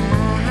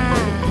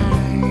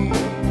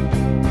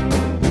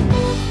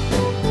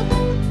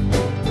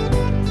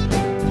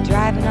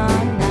 Driving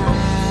on 9.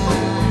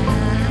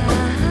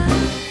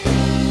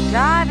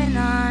 Driving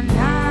on 9.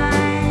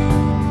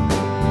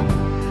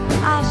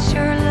 I'll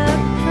sure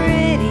look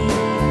pretty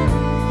in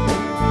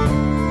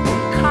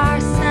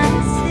Carson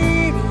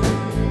City,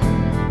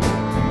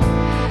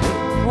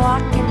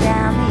 walking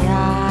down the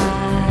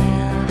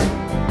aisle.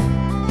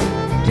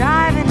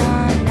 Driving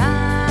on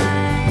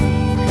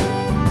 9.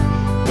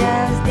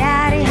 Does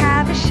Daddy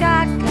have a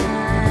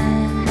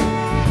shotgun?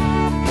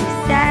 He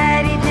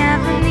said he'd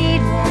never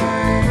need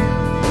one.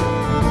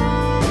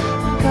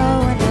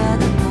 Go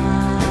another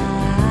mile.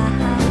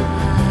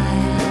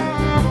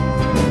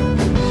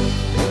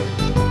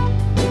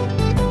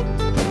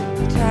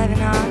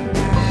 Driving on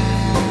 9.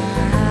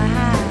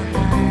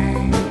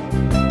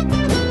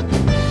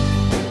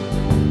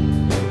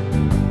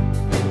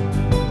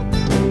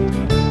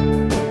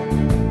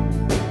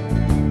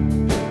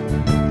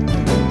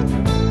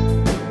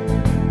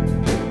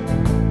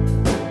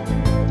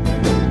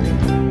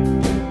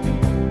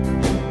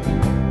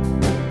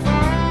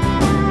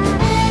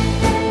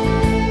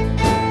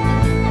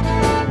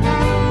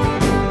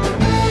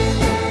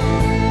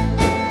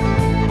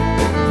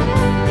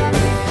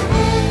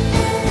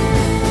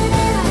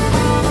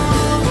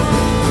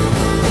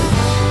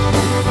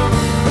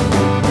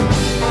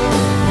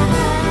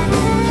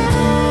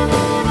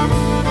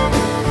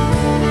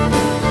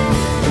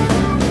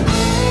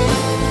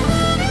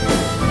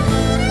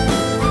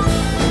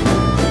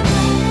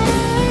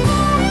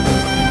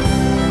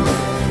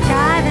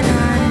 Driving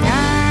on 9,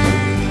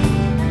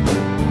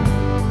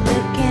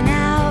 looking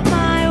out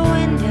my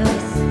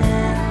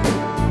windowsill,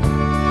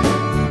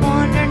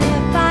 wondering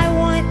if I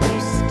want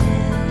you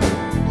still,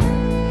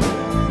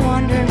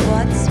 wondering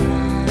what's mine.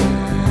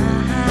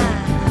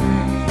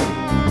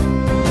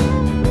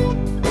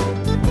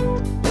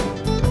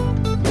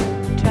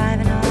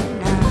 Driving on 9.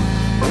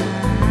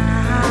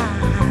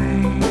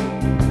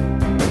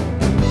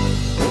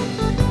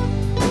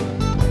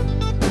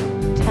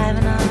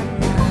 Driving on 9.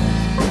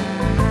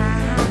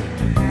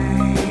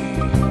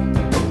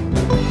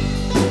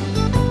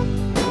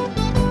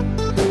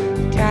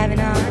 Driving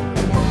on 9.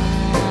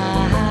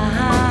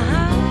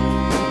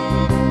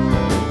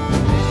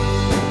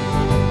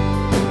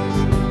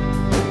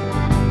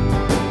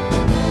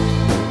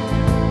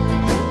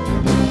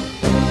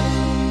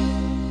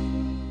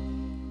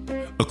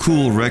 A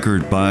cool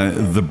record by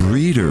The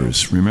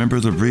Breeders. Remember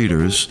The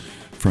Breeders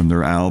from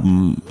their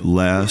album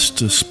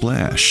Last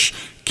Splash?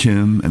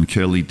 Kim and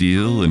Kelly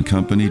Deal and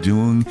company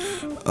doing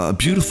a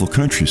beautiful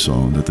country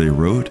song that they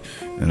wrote,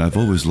 and I've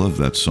always loved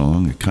that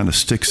song. It kind of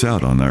sticks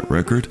out on that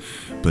record,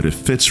 but it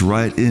fits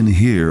right in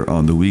here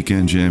on the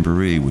Weekend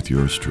Jamboree with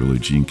yours truly,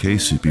 Gene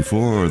Casey.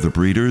 Before The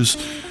Breeders,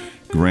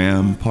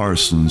 Graham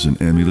Parsons and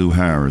Emmylou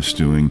Harris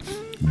doing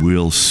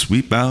We'll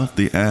Sweep Out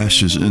the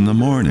Ashes in the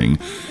Morning.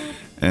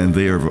 And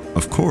they are,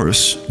 of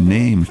course,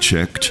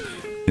 name-checked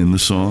in the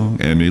song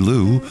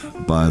Emmylou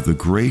by the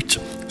great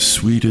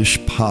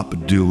Swedish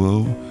pop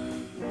duo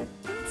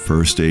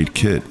First Aid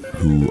Kit,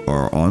 who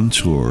are on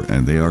tour,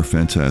 and they are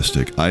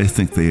fantastic. I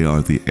think they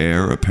are the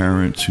heir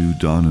apparent to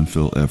Don and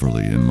Phil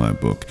Everly in my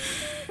book.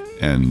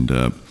 And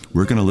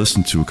we're going to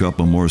listen to a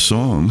couple more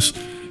songs.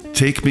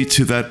 Take Me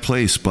to That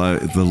Place by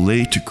the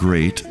late,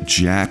 great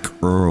Jack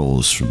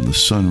Earls from the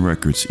Sun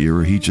Records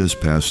era. He just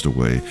passed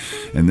away.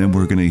 And then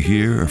we're going to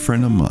hear a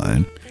friend of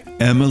mine,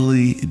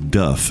 Emily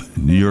Duff,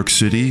 New York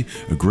City,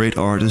 a great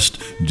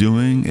artist,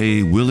 doing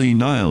a Willie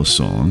Nile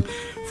song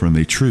from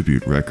a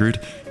tribute record.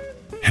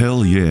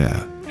 Hell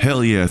yeah.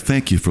 Hell yeah.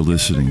 Thank you for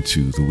listening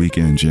to the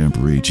Weekend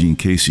Jamboree. Gene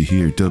Casey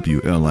here,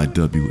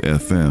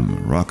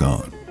 WLIW-FM. Rock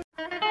on.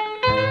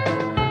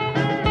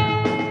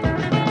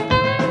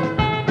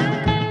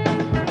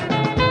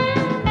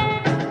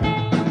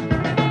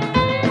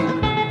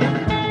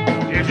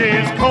 It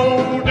is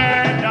cold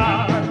and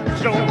dark,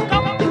 so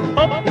come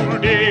up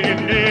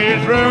in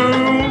this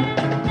room.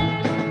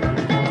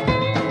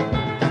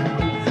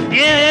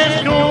 Yeah,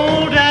 it's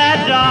cold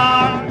and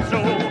dark, so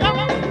come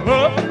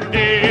up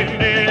in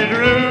this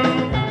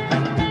room.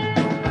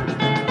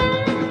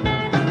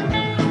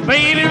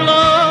 Baby,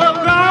 love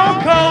grown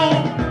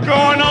cold,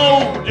 growing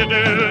old just a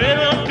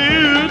little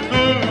too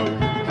soon.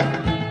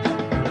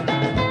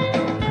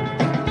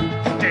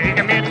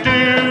 Taking me to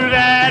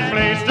that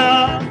place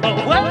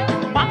where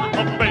my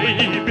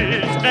baby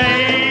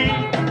stays.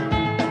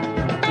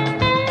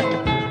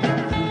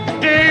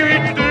 Take me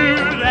to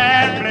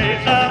that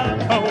place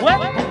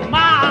where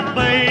my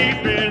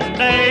baby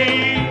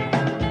stays.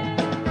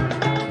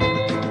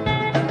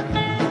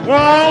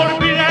 Want to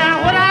be there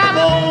when I'm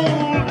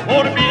old,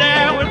 want to be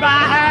there when my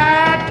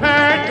hair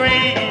turns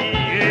green.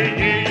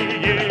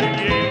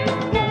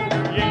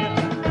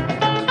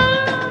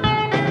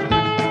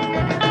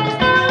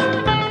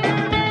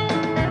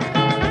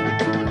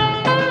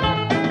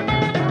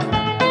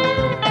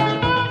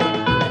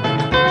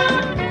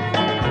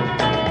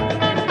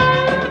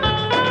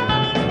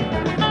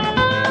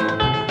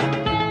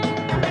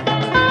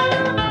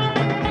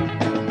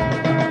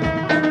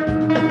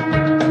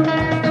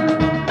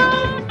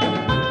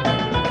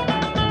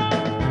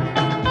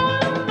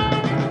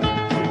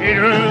 It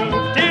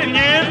was 10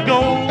 years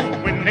ago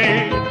when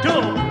they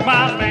took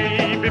my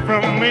baby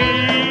from me.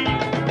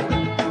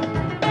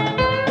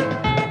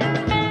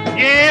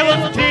 Yeah, it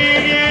was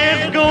 10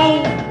 years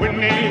ago when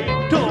they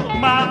took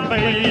my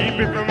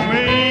baby from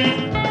me.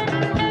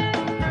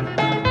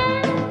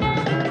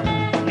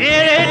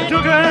 Yeah, they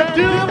took her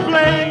to a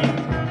place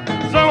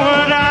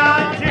somewhere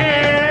I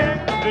can't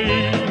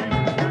leave.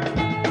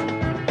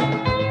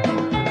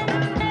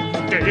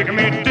 Take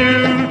me to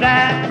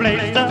that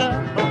place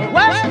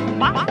where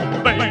my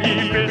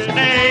baby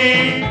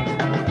stays.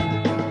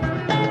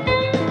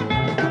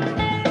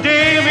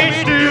 Take me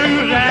to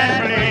that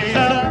place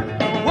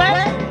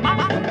where my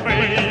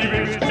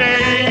baby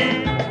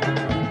stays.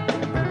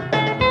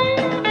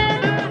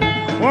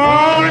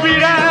 Wanna be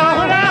there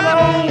when I'm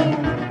old,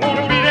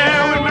 wanna be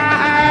there when my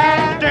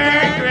eyes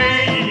turn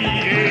gray.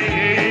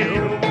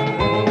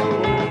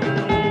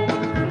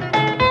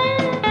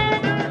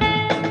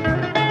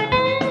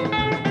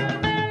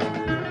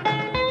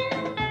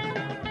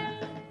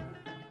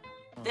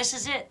 This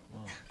is it.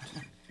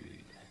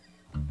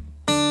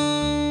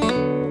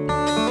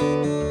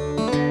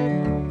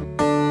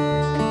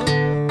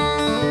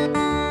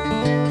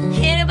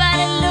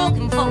 Anybody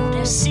looking for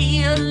to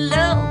see your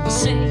love?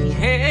 Say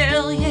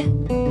hell yeah,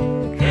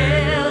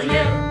 hell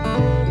yeah.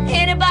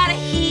 Anybody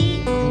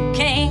here who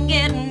can't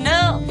get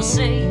enough?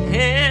 Say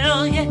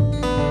hell yeah,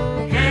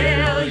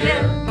 hell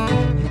yeah.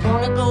 You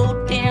wanna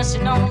go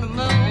dancing on the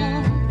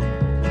moon?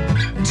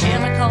 Tell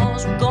me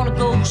 'cause we're gonna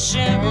go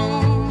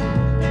soon.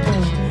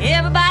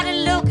 Everybody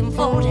looking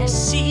for to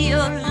see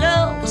your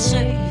love.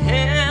 Say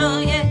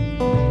hell yeah,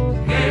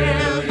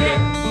 hell yeah.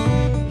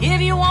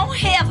 If you want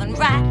heaven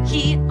right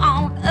here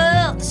on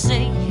earth,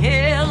 say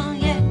hell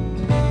yeah,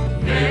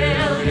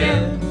 hell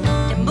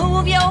yeah. To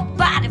move your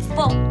body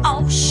for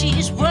all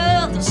she's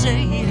worth,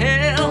 say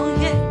hell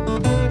yeah,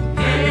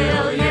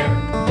 hell yeah.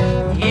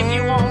 If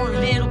you want a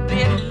little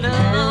bit of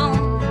love,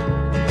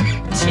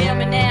 tell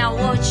me now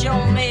what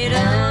you're made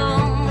of.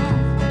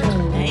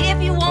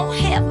 If you want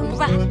heaven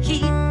right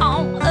here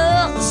on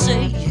earth,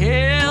 say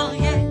hell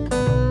yeah,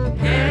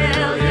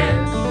 hell yeah,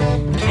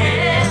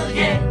 hell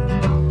yeah,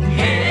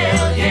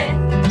 hell yeah.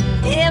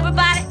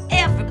 Everybody,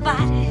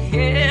 everybody,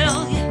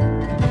 hell yeah,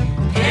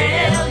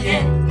 hell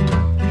yeah,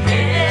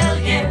 hell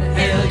yeah,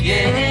 hell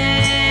yeah,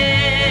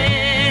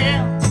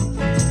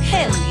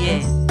 hell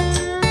yeah.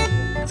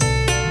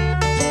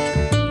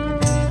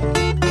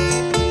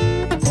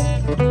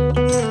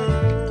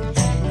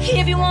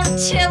 If you want to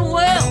tell the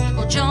world,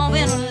 we'll jump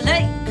in a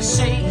lake,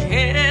 say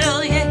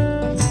hell yeah,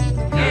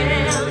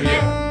 hell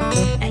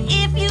yeah. And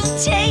if you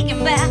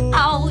taking back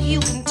all you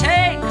can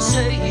take,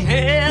 say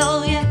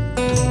hell yeah,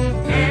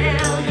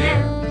 hell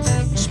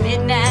yeah. It's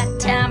midnight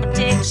time to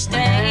take a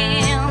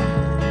stand,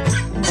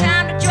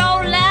 time to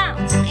draw a line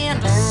in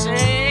the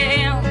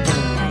sand.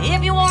 Now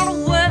if you want to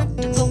work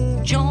to go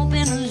jump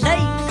in a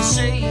lake,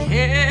 say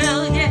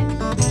hell yeah,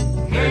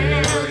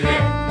 hell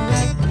yeah,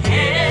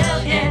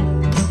 hell yeah,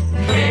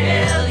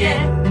 hell yeah.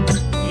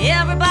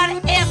 Everybody,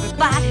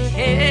 everybody,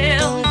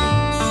 hell yeah,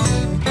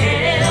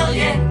 hell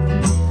yeah,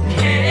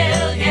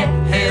 hell yeah,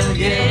 hell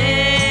yeah.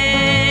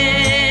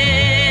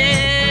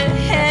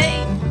 Hey.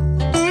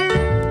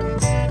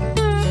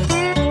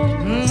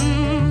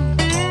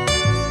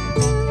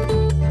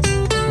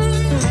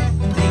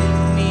 Meet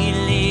me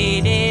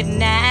late at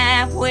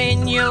night when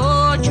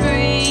you're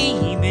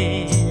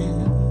dreaming.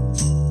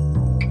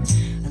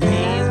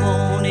 They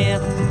won't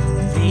ever,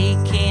 they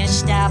can't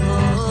stop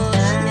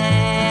us now.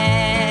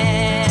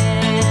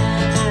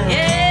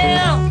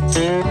 Yeah.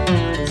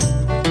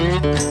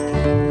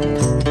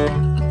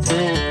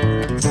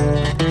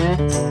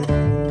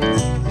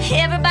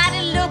 Everybody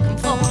looking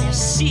for to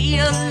see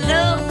your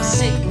love,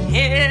 say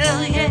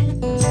hell yeah,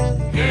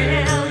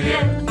 hell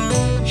yeah.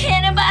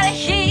 Anybody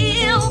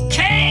here who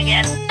can't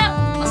get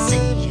enough,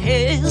 say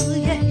hell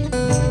yeah,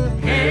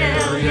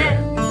 hell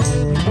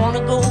yeah.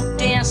 Wanna go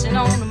dancing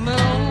on the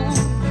moon?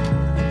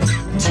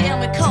 Tell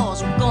me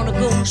 'cause we're gonna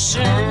go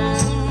soon.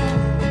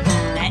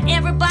 Now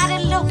everybody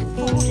looking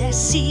for to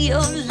see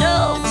your love.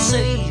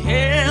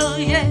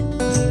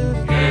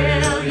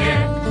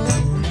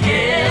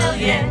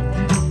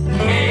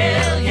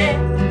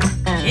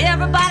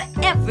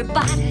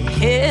 everybody,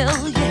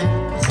 hell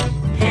yeah.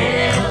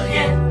 Hell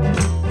yeah,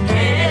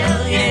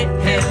 hell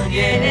yeah, hell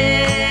yeah.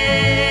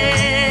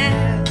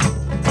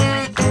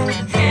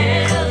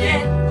 Hell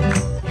yeah,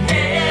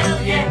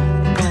 hell yeah.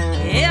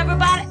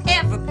 Everybody,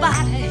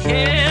 everybody,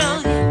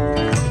 hell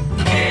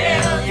yeah.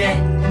 Hell yeah,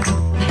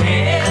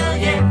 hell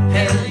yeah,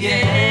 hell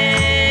yeah.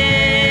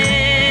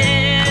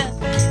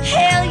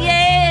 Hell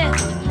yeah.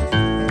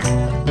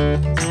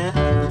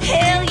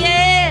 Hell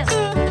yeah.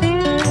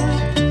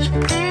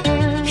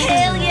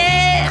 Hell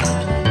yeah.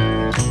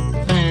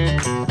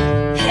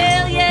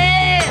 Hell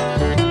yeah.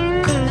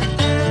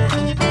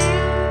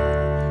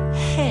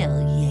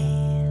 Hell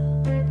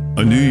yeah.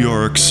 A New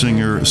York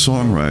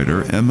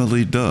singer-songwriter,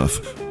 Emmylou Duff.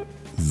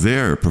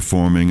 They're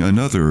performing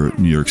another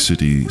New York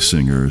City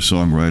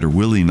singer-songwriter,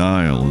 Willie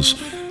Niles.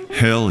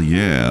 Hell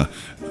yeah.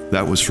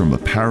 That was from a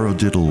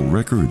Paradiddle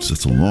Records.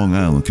 That's a Long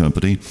Island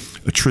company.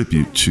 A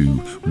tribute to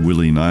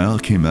Willie Nile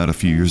came out a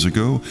few years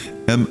ago.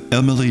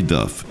 Emmylou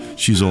Duff.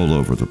 She's all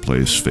over the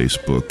place,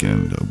 Facebook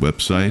and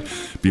website.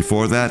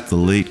 Before that, the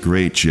late,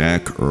 great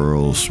Jack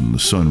Earls from the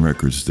Sun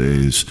Records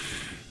days.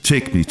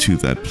 Take Me to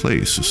That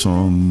Place, a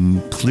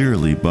song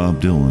clearly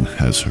Bob Dylan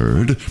has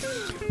heard.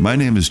 My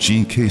name is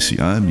Gene Casey.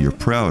 I'm your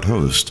proud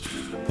host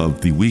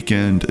of the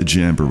Weekend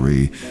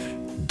Jamboree.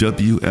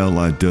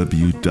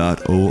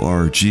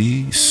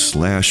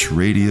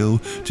 WLIW.org/radio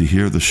to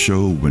hear the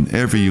show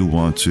whenever you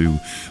want to.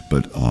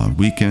 But on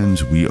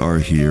weekends, we are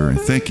here. And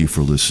thank you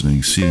for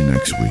listening. See you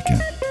next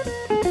weekend.